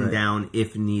up and down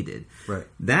if needed. Right.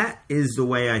 That is the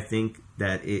way I think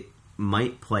that it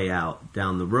might play out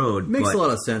down the road. It makes a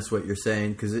lot of sense what you're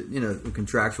saying because the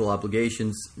contractual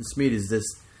obligations. Smead is this,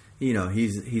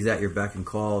 he's at your beck and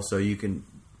call, so you can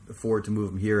afford to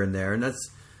move him here and there, and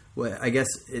that's what I guess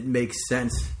it makes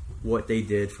sense what they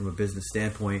did from a business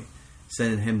standpoint,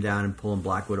 sending him down and pulling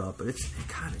Blackwood up. But it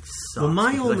kind of sucks. Well,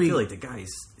 I feel like the guy's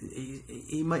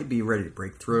he might be ready to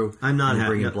break through. I'm not happy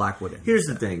bringing Blackwood in. Here's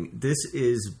the thing: this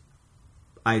is,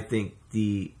 I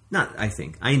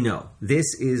know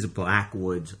this is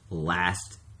Blackwood's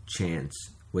last chance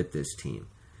with this team.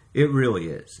 It really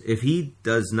is. If he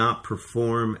does not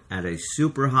perform at a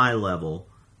super high level.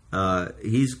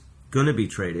 He's going to be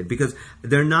traded because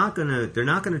they're not going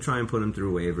to try and put him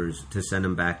through waivers to send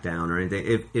him back down or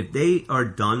anything. If they are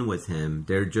done with him,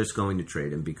 they're just going to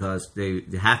trade him because they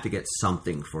have to get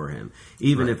something for him,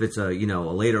 even if it's a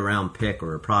later round pick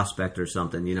or a prospect or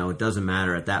something. It doesn't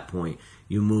matter at that point.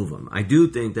 You move him. I do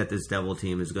think that this Devil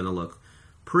team is going to look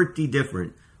pretty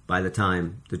different by the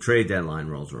time the trade deadline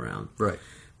rolls around. Right,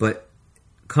 but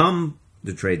come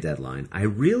the trade deadline, I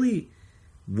really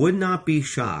would not be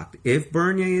shocked if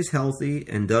Bernier is healthy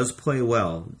and does play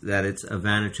well that it's a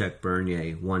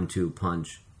Vanacek-Bernier 1-2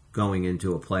 punch going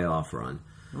into a playoff run.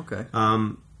 Okay.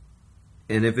 And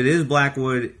if it is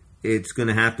Blackwood, it's going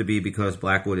to have to be because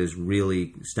Blackwood has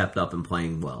really stepped up and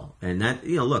playing well. And that,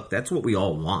 look, that's what we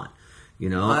all want.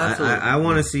 I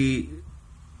want to see,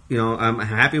 I'm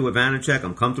happy with Vanacek.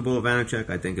 I'm comfortable with Vanacek.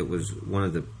 I think it was one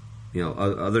of the,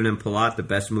 other than Palat, the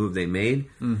best move they made.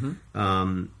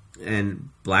 Mm-hmm. And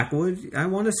Blackwood, I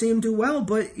want to see him do well,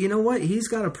 but you know what? He's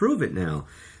got to prove it now.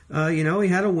 He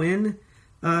had a win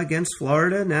against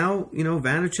Florida. Now,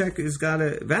 Vanacek has got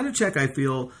to... Vanacek, I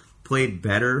feel, played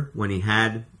better when he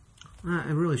had...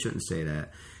 I really shouldn't say that.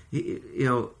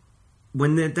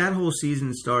 When that whole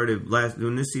season started,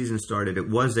 when this season started, it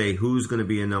was a who's going to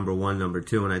be a number one, number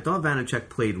two, and I thought Vanacek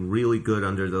played really good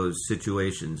under those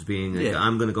situations, being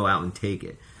I'm going to go out and take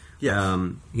it. Yes.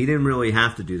 He didn't really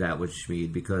have to do that with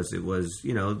Smead because it was,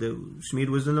 Smead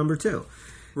was the number two.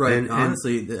 Right. And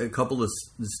honestly, a couple of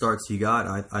starts he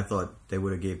got, I thought they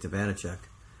would have gave to Vanacek.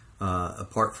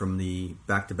 Apart from the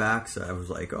back-to-backs, I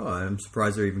was like, I'm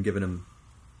surprised they're even giving him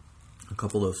a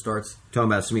couple of starts.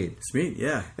 Talking about Smead. Smead,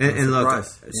 yeah. And look,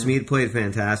 Smead played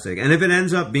fantastic. And if it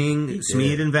ends up being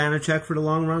Smead and Vanacek for the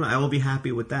long run, I will be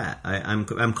happy with that.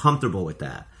 I'm comfortable with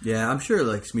that. Yeah, I'm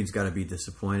sure Smead's got to be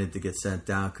disappointed to get sent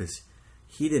down because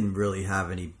he didn't really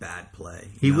have any bad play.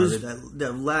 He was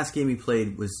the last game he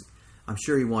played was. I'm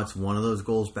sure he wants one of those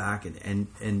goals back,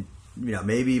 and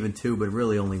maybe even two, but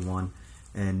really only one.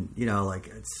 And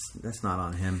that's not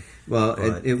on him. Well,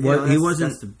 but, he wasn't.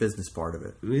 That's the business part of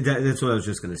it. That's what I was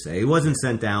just going to say. He wasn't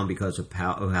sent down because of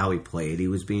how he played. He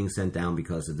was being sent down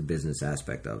because of the business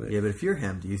aspect of it. Yeah, but if you're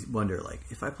him, do you wonder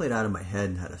if I played out of my head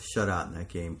and had a shutout in that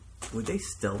game, would they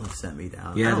still have sent me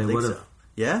down? Yeah, I don't they think would have. So.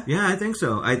 Yeah? Yeah, I think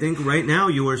so. I think right now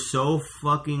you are so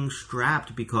fucking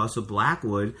strapped because of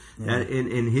Blackwood that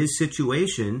in his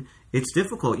situation, it's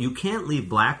difficult. You can't leave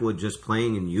Blackwood just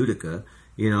playing in Utica.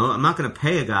 I'm not going to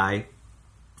pay a guy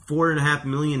 $4.5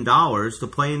 million to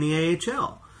play in the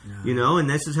AHL. No. And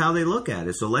this is how they look at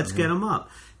it. So let's get him up.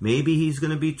 Maybe he's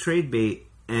going to be trade bait,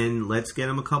 and let's get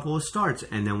him a couple of starts,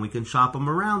 and then we can shop him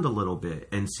around a little bit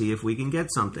and see if we can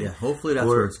get something. Yeah, hopefully that's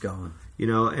where it's going.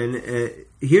 And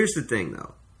here's the thing,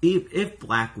 though. If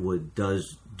Blackwood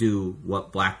does do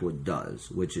what Blackwood does,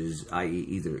 which is, i.e.,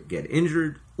 either get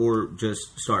injured or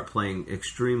just start playing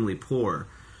extremely poorly,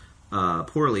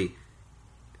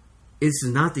 it's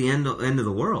not the end of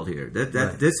the world here.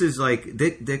 This is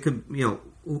that could,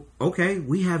 okay,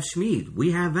 we have Smead,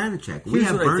 we have Vanacek, we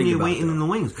have Bernier waiting in the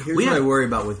wings. Here's what I worry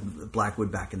about with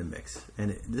Blackwood back in the mix.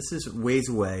 And this is ways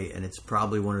away, and it's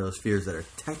probably one of those fears that are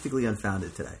technically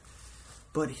unfounded today.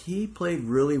 But he played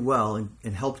really well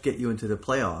and helped get you into the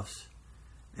playoffs.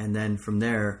 And then from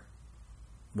there,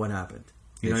 what happened?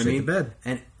 You know what I shit mean? to bed.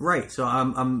 And right, so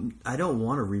I don't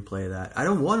want to replay that. I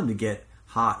don't want him to get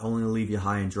hot only to leave you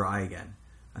high and dry again.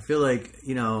 I feel like,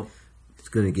 It's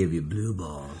going to give you blue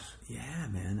balls. yeah,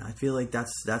 man. I feel like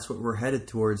that's what we're headed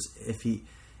towards. If he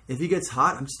gets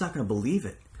hot, I'm just not going to believe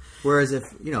it. Whereas if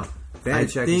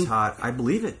Vanacek is hot, I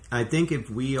believe it. I think if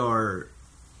we are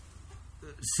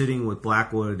sitting with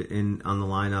Blackwood on the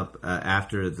lineup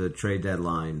after the trade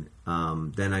deadline,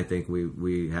 then I think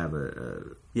we have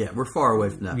Yeah, we're far away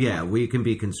from that. yeah, we can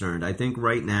be concerned. I think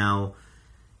right now,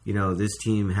 this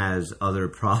team has other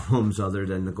problems other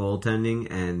than the goaltending,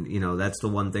 and that's the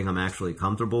one thing I'm actually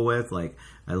comfortable with. Like,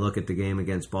 I look at the game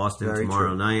against Boston Very tomorrow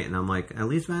true. night, and I'm like, at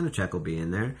least Vanacek will be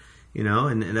in there,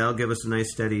 and that'll give us a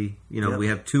nice steady. Yep. We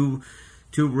have two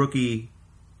rookie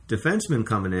defensemen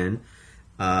coming in.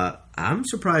 I'm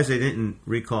surprised they didn't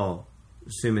recall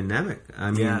Simon Nemec.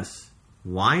 I mean, Yes.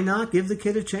 why not give the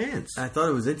kid a chance? I thought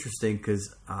it was interesting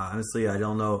because honestly, I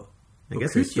don't know. I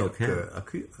guess they still can.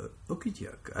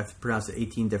 Okitiuk. I've pronounced it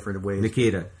 18 different ways.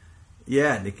 Nikita.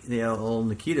 Yeah, old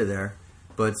Nikita there.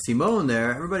 But Simone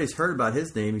there, everybody's heard about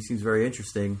his name. He seems very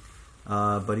interesting.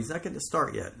 But he's not getting to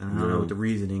start yet. I don't know what the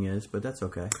reasoning is, but that's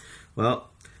okay. Well,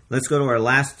 let's go to our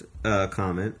last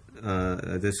comment.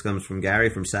 This comes from Gary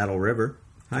from Saddle River.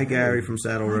 Hi, Gary from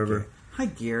Saddle River. Hi,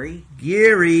 Gary.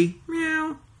 Gary,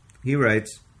 meow. He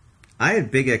writes, I had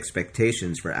big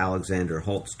expectations for Alexander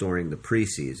Holtz during the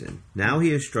preseason. Now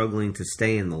he is struggling to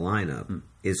stay in the lineup.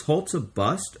 Is Holtz a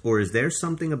bust, or is there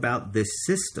something about this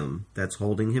system that's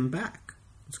holding him back?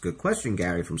 It's a good question,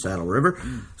 Gary from Saddle River.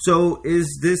 So is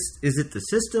it the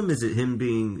system? Is it him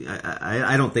being...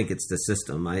 I don't think it's the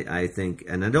system. I think,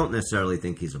 and I don't necessarily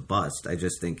think he's a bust. I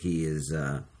just think he is...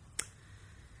 I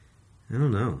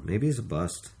don't know. Maybe he's a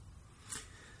bust.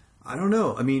 I don't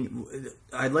know. I mean,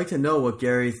 I'd like to know what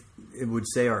Gary would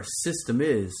say our system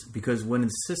is, because when the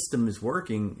system is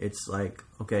working, it's like,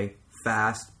 okay,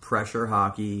 fast, pressure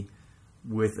hockey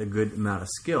with a good amount of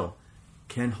skill.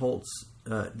 Can Holtz,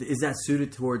 is that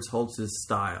suited towards Holtz's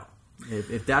style?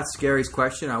 If that's Gary's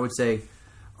question, I would say,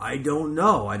 I don't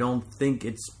know. I don't think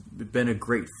it's been a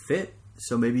great fit.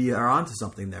 So maybe you are onto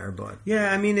something there, but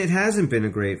yeah, I mean, it hasn't been a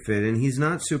great fit, and he's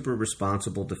not super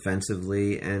responsible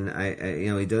defensively, and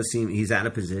he does seem he's out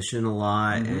of position a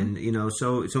lot, and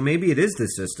so maybe it is the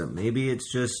system, maybe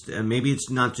it's just maybe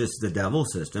it's not just the Devil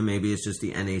system, maybe it's just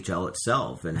the NHL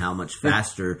itself and how much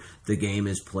faster the game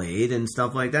is played and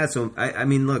stuff like that. So I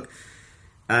mean, look,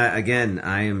 again,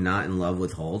 I am not in love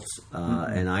with Holtz,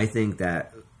 and I think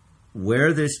that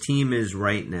where this team is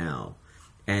right now,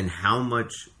 and how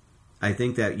much. I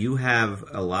think that you have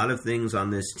a lot of things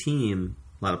on this team,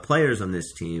 a lot of players on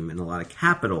this team, and a lot of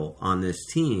capital on this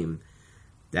team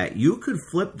that you could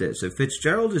flip this. If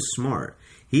Fitzgerald is smart,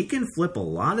 he can flip a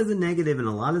lot of the negative and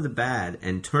a lot of the bad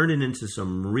and turn it into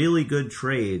some really good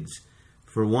trades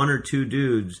for one or two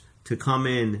dudes to come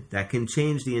in that can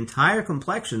change the entire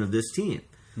complexion of this team.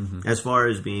 As far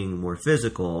as being more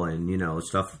physical and,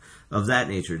 stuff of that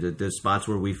nature, the spots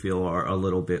where we feel are a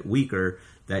little bit weaker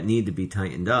that need to be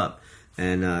tightened up.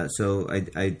 And so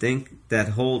I think that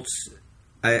Holtz,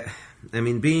 I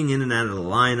mean, being in and out of the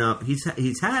lineup,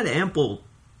 he's had ample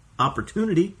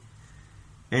opportunity,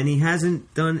 and he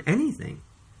hasn't done anything.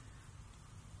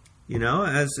 I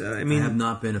have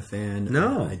not been a fan.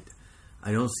 No.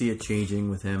 I don't see it changing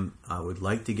with him. I would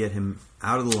like to get him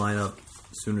out of the lineup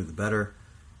sooner the better.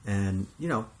 And,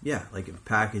 like a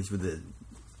package with a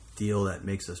deal that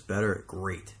makes us better,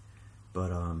 great. But,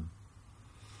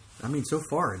 so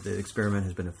far, the experiment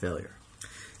has been a failure.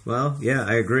 Well, yeah,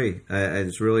 I agree.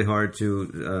 It's really hard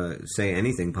to say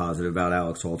anything positive about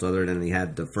Alex Holtz other than he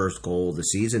had the first goal of the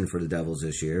season for the Devils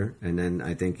this year. And then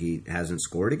I think he hasn't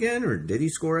scored again, or did he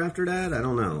score after that? I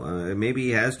don't know. Maybe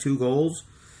he has 2 goals.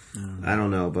 I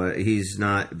don't know, but he's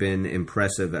not been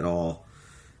impressive at all.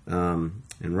 And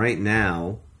right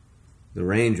now, the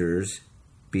Rangers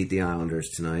beat the Islanders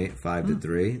tonight,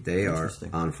 5-3. They are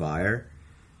on fire.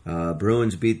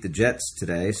 Bruins beat the Jets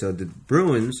today, so the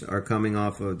Bruins are coming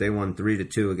off of, they won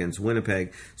 3-2 against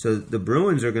Winnipeg. So the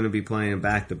Bruins are going to be playing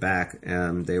back-to-back.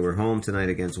 They were home tonight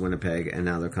against Winnipeg, and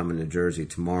now they're coming to Jersey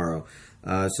tomorrow.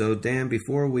 So Dan,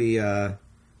 before we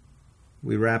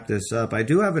wrap this up, I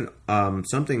do have an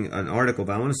article,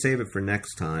 but I want to save it for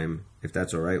next time, if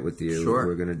that's all right with you. Sure.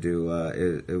 We're going to do,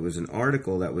 it was an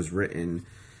article that was written,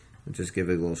 I'll just give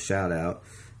it a little shout out.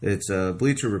 It's a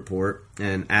Bleacher Report,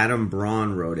 and Adam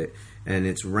Braun wrote it, and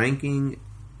it's ranking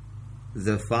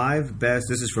the 5 best,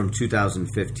 this is from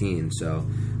 2015, so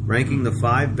ranking the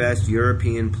 5 best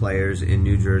European players in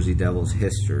New Jersey Devils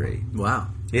history. Wow.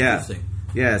 Yeah. Interesting.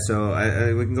 Yeah,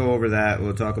 so we can go over that.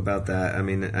 We'll talk about that. I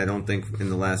mean, I don't think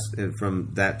from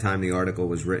that time the article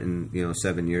was written,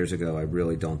 7 years ago, I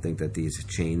really don't think that these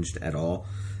changed at all.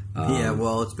 Yeah,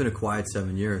 well, it's been a quiet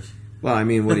 7 years. Well, I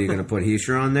mean, what are you going to put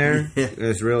Hischier on there? Yeah.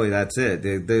 That's it.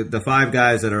 The 5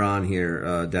 guys that are on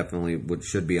here definitely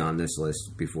should be on this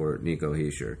list before Nico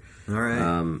Hischier. All right.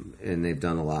 And they've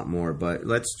done a lot more. But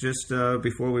let's just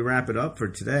before we wrap it up for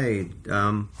today,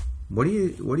 what do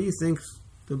you think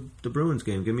the Bruins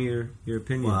game? Give me your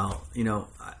opinion. Well,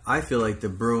 I feel like the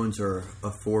Bruins are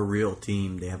a for real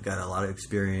team. They have got a lot of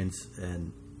experience,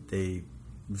 and they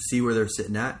see where they're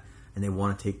sitting at, and they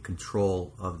want to take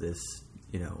control of this,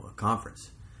 conference.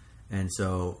 And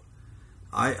so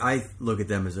I look at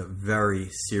them as a very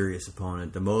serious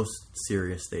opponent, the most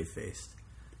serious they've faced.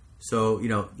 So,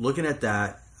 looking at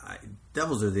that,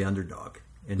 Devils are the underdog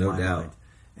in my mind.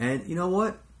 And you know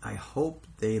what? I hope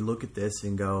they look at this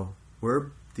and go,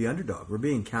 we're the underdog. We're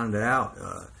being counted out.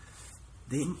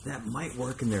 That might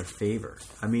work in their favor.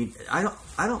 I mean, I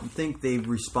don't think they've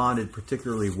responded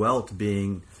particularly well to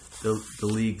being the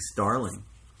league's darling.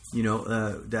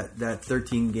 That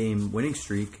 13-game winning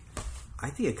streak, I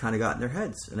think it kind of got in their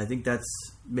heads. And I think that's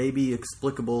maybe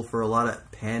explicable for a lot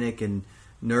of panic and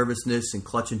nervousness and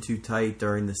clutching too tight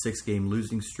during the 6-game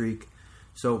losing streak.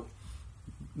 So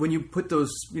when you put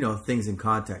those, things in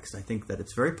context, I think that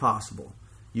it's very possible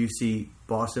you see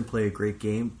Boston play a great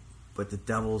game, but the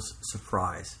Devils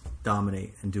surprise,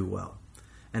 dominate, and do well.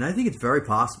 And I think it's very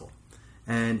possible.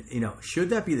 And, should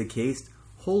that be the case,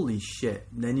 holy shit.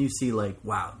 Then you see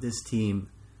wow, this team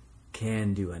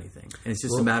can do anything. And it's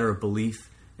just a matter of belief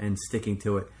and sticking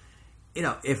to it.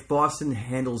 If Boston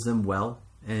handles them well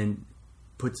and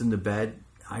puts them to bed,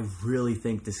 I really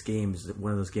think this game is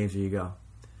one of those games where you go,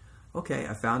 okay,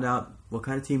 I found out what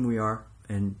kind of team we are,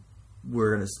 and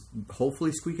we're going to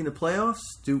hopefully squeak into playoffs,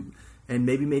 and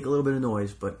maybe make a little bit of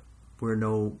noise, but we're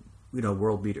no,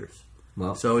 world beaters.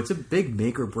 Well, so it's a big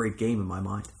make or break game in my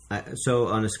mind. So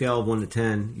on a scale of 1 to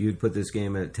 10, you'd put this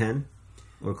game at 10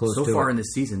 or close to it? So far in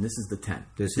this season, this is the 10.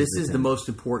 This is the most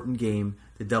important game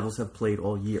the Devils have played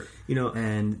all year.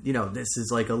 And this is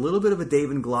like a little bit of a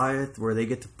David and Goliath where they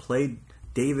get to play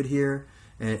David here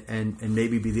and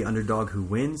maybe be the underdog who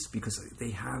wins because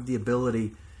they have the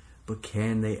ability. But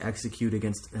can they execute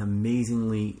against an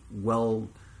amazingly oiled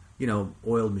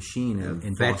machine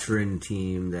in veteran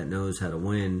team that knows how to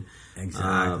win?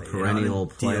 Exactly. Perennial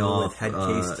playoff with head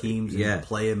case teams and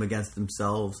play them against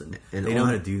themselves, and they know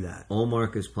how to do that.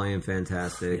 Ullmark is playing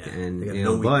fantastic, and they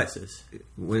got weaknesses.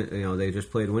 But they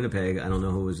just played Winnipeg. I don't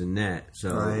know who was in net, so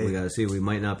we got to see. We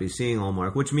might not be seeing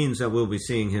Ullmark, which means that we'll be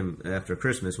seeing him after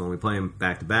Christmas when we play him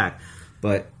back to back.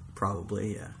 But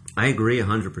probably, yeah, I agree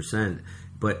 100%.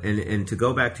 But and to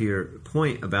go back to your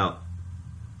point about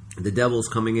the Devils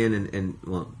coming in and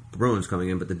the Bruins coming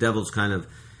in, but the Devils kind of,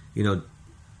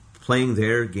 playing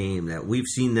their game that we've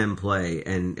seen them play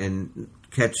and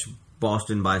catch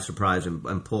Boston by surprise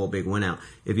and pull a big win out.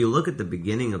 If you look at the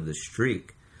beginning of the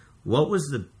streak, what was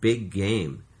the big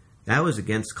game? That was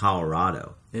against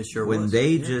Colorado. It sure when was.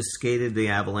 They just skated the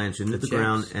Avalanche into the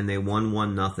ground and they won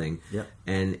 1-0. Yep.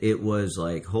 And it was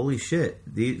like, holy shit.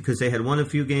 Because they had won a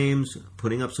few games,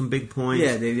 putting up some big points.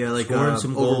 Yeah, they scoring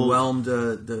some goals. Overwhelmed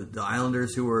the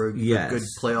Islanders, who were a good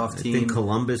playoff team. I think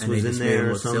Columbus was in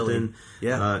there or something. Silly.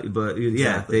 Yeah. But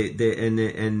exactly.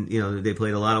 they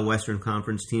played a lot of Western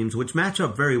Conference teams, which match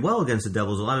up very well against the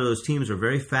Devils. A lot of those teams are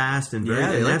very fast and very.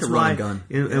 Yeah, they like to run and gun.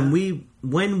 And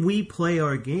when we play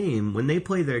our game, when they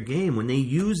play their game, when they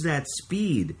use that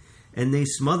speed and they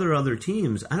smother other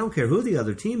teams, I don't care who the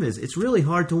other team is, it's really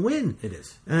hard to win. It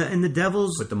is. And the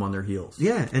Devils put them on their heels.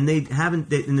 Yeah, and they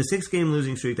haven't in the 6-game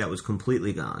losing streak that was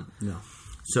completely gone. No.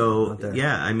 So,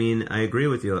 yeah, I mean, I agree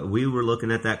with you. We were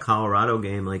looking at that Colorado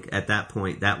game, at that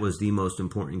point, that was the most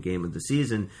important game of the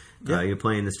season. Yeah. You're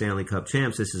playing the Stanley Cup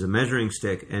champs. This is a measuring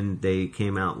stick, and they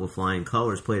came out with flying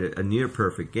colors, played a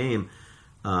near-perfect game.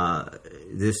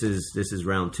 This is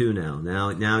round 2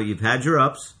 now. Now you've had your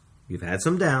ups, you've had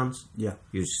some downs. Yeah.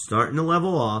 You're starting to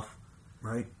level off.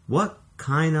 Right. What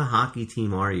kind of hockey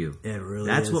team are you? It really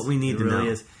That's is. what we need to know.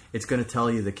 Is. It's going to tell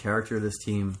you the character of this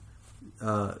team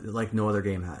like no other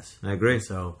game has. I agree.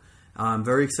 So I'm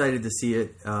very excited to see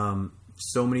it.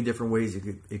 So many different ways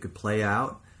it could play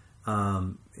out.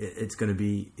 It's going to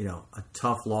be a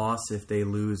tough loss if they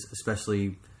lose,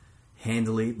 especially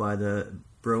handily by the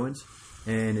Bruins.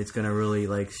 And it's going to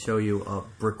really show you a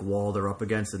brick wall they're up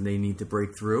against and they need to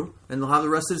break through. And they'll have the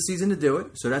rest of the season to do it.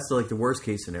 So that's the worst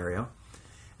case scenario.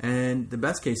 And the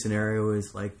best case scenario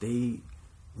is they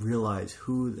realize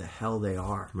who the hell they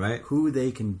are. Right. Who they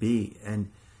can be.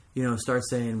 And, start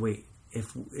saying, wait,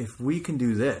 if we can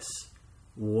do this,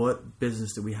 what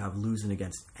business do we have losing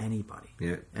against anybody?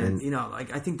 Yeah, and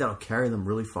I think that'll carry them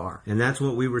really far. And that's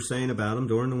what we were saying about them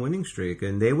during the winning streak.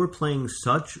 And they were playing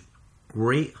such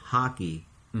great hockey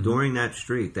during that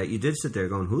streak that you did sit there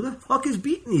going, "Who the fuck is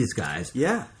beating these guys?"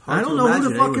 Yeah, I don't know who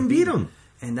the fucking beat them.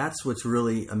 And that's what's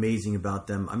really amazing about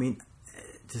them. I mean,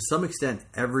 to some extent,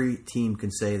 every team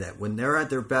can say that when they're at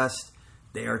their best,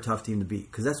 they are a tough team to beat,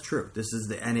 because that's true. This is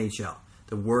the NHL.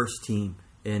 The worst team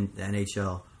in the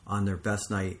NHL on their best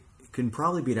night can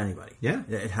probably beat anybody. Yeah.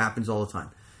 It happens all the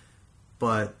time.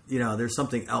 But, there's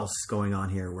something else going on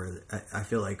here where I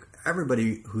feel like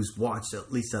everybody who's watched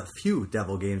at least a few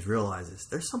Devil games realizes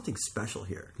there's something special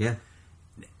here. Yeah.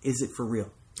 Is it for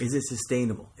real? Is it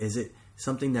sustainable? Is it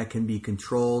something that can be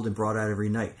controlled and brought out every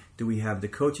night? Do we have the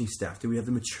coaching staff? Do we have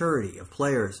the maturity of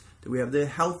players? Do we have the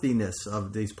healthiness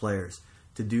of these players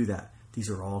to do that? These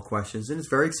are all questions, and it's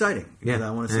very exciting. Yeah,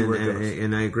 I want to see where it goes.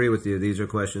 And I agree with you. These are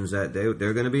questions that they're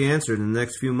going to be answered in the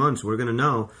next few months. We're going to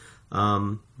know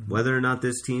whether or not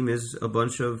this team is a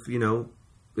bunch of,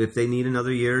 if they need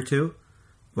another year or two,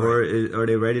 or are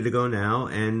they ready to go now?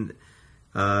 And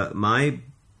my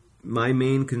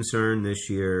main concern this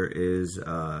year is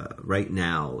right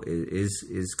now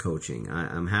is coaching.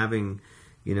 I'm having.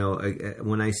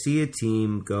 When I see a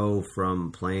team go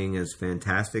from playing as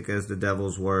fantastic as the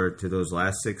Devils were to those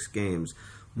last 6 games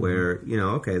where, we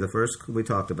talked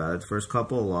about it, the first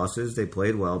couple of losses, they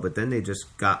played well, but then they just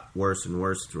got worse and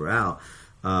worse throughout.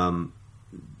 And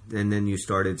then you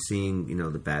started seeing,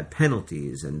 the bad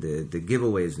penalties and the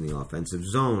giveaways in the offensive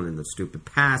zone and the stupid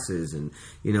passes. And,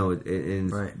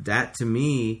 that to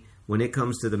me, when it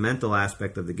comes to the mental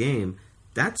aspect of the game,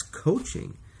 that's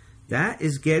coaching. That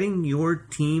is getting your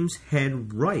team's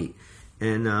head right.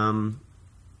 And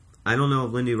I don't know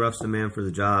if Lindy Ruff's the man for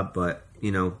the job, but,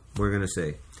 we're going to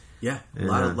see. Yeah, a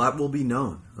lot will be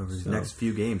known over the next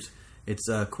few games. It's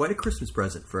quite a Christmas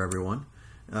present for everyone.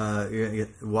 You're going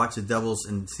to watch the Devils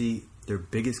and see their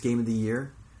biggest game of the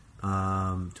year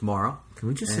tomorrow. Can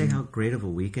we just say how great of a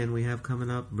weekend we have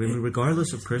coming up?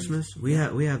 Regardless of Christmas, we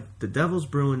have the Devils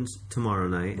Bruins tomorrow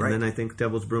night, and then I think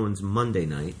Devils Bruins Monday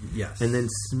night. Yes, and then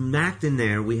smacked in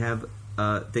there we have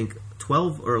I think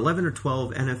 12 or 11 or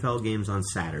 12 NFL games on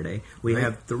Saturday. We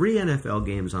have 3 NFL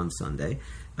games on Sunday.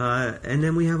 And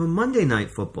then we have a Monday night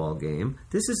football game.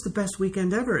 This is the best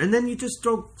weekend ever. And then you just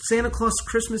throw Santa Claus,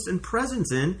 Christmas, and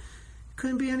presents in.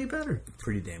 Couldn't be any better.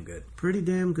 Pretty damn good. Pretty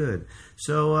damn good.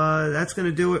 So that's going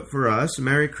to do it for us.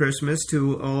 Merry Christmas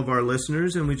to all of our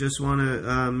listeners. And we just want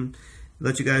to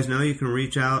let you guys know you can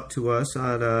reach out to us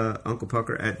at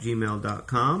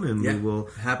unclepucker@gmail.com. And we will...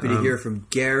 Happy to hear from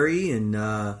Gary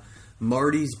and...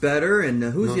 Marty's better, and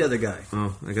who's the other guy?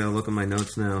 Oh, I gotta look at my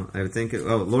notes now. I think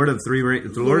Lord of Three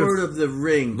Rings. Lord of the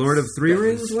Rings. Lord of Three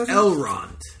Rings, was it?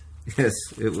 Elrond. Yes,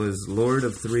 it was Lord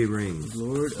of Three Rings.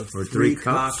 Lord of or Three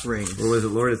Cock Rings. Or was it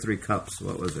Lord of Three Cups?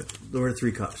 What was it? Lord of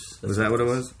Three Cups. Was that what it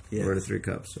was? Yeah. Lord of Three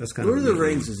Cups. That's kind Lord of of the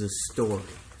Rings is a story.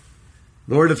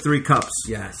 Lord of Three Cups.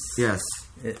 Yes. Yes.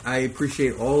 I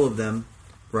appreciate all of them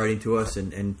writing to us,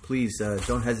 and please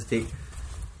don't hesitate.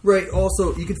 Right.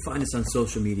 Also, you can find us on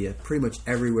social media pretty much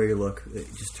everywhere you look.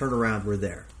 Just turn around. We're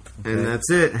there. Okay? And that's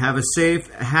it. Have a safe,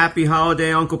 happy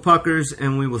holiday, Uncle Puckers,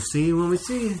 and we will see you when we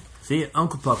see you. See you.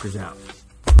 Uncle Puckers out.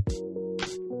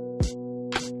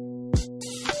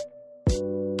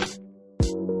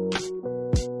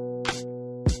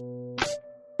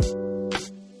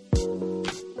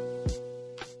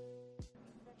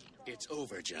 It's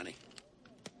over, Johnny.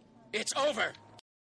 It's over!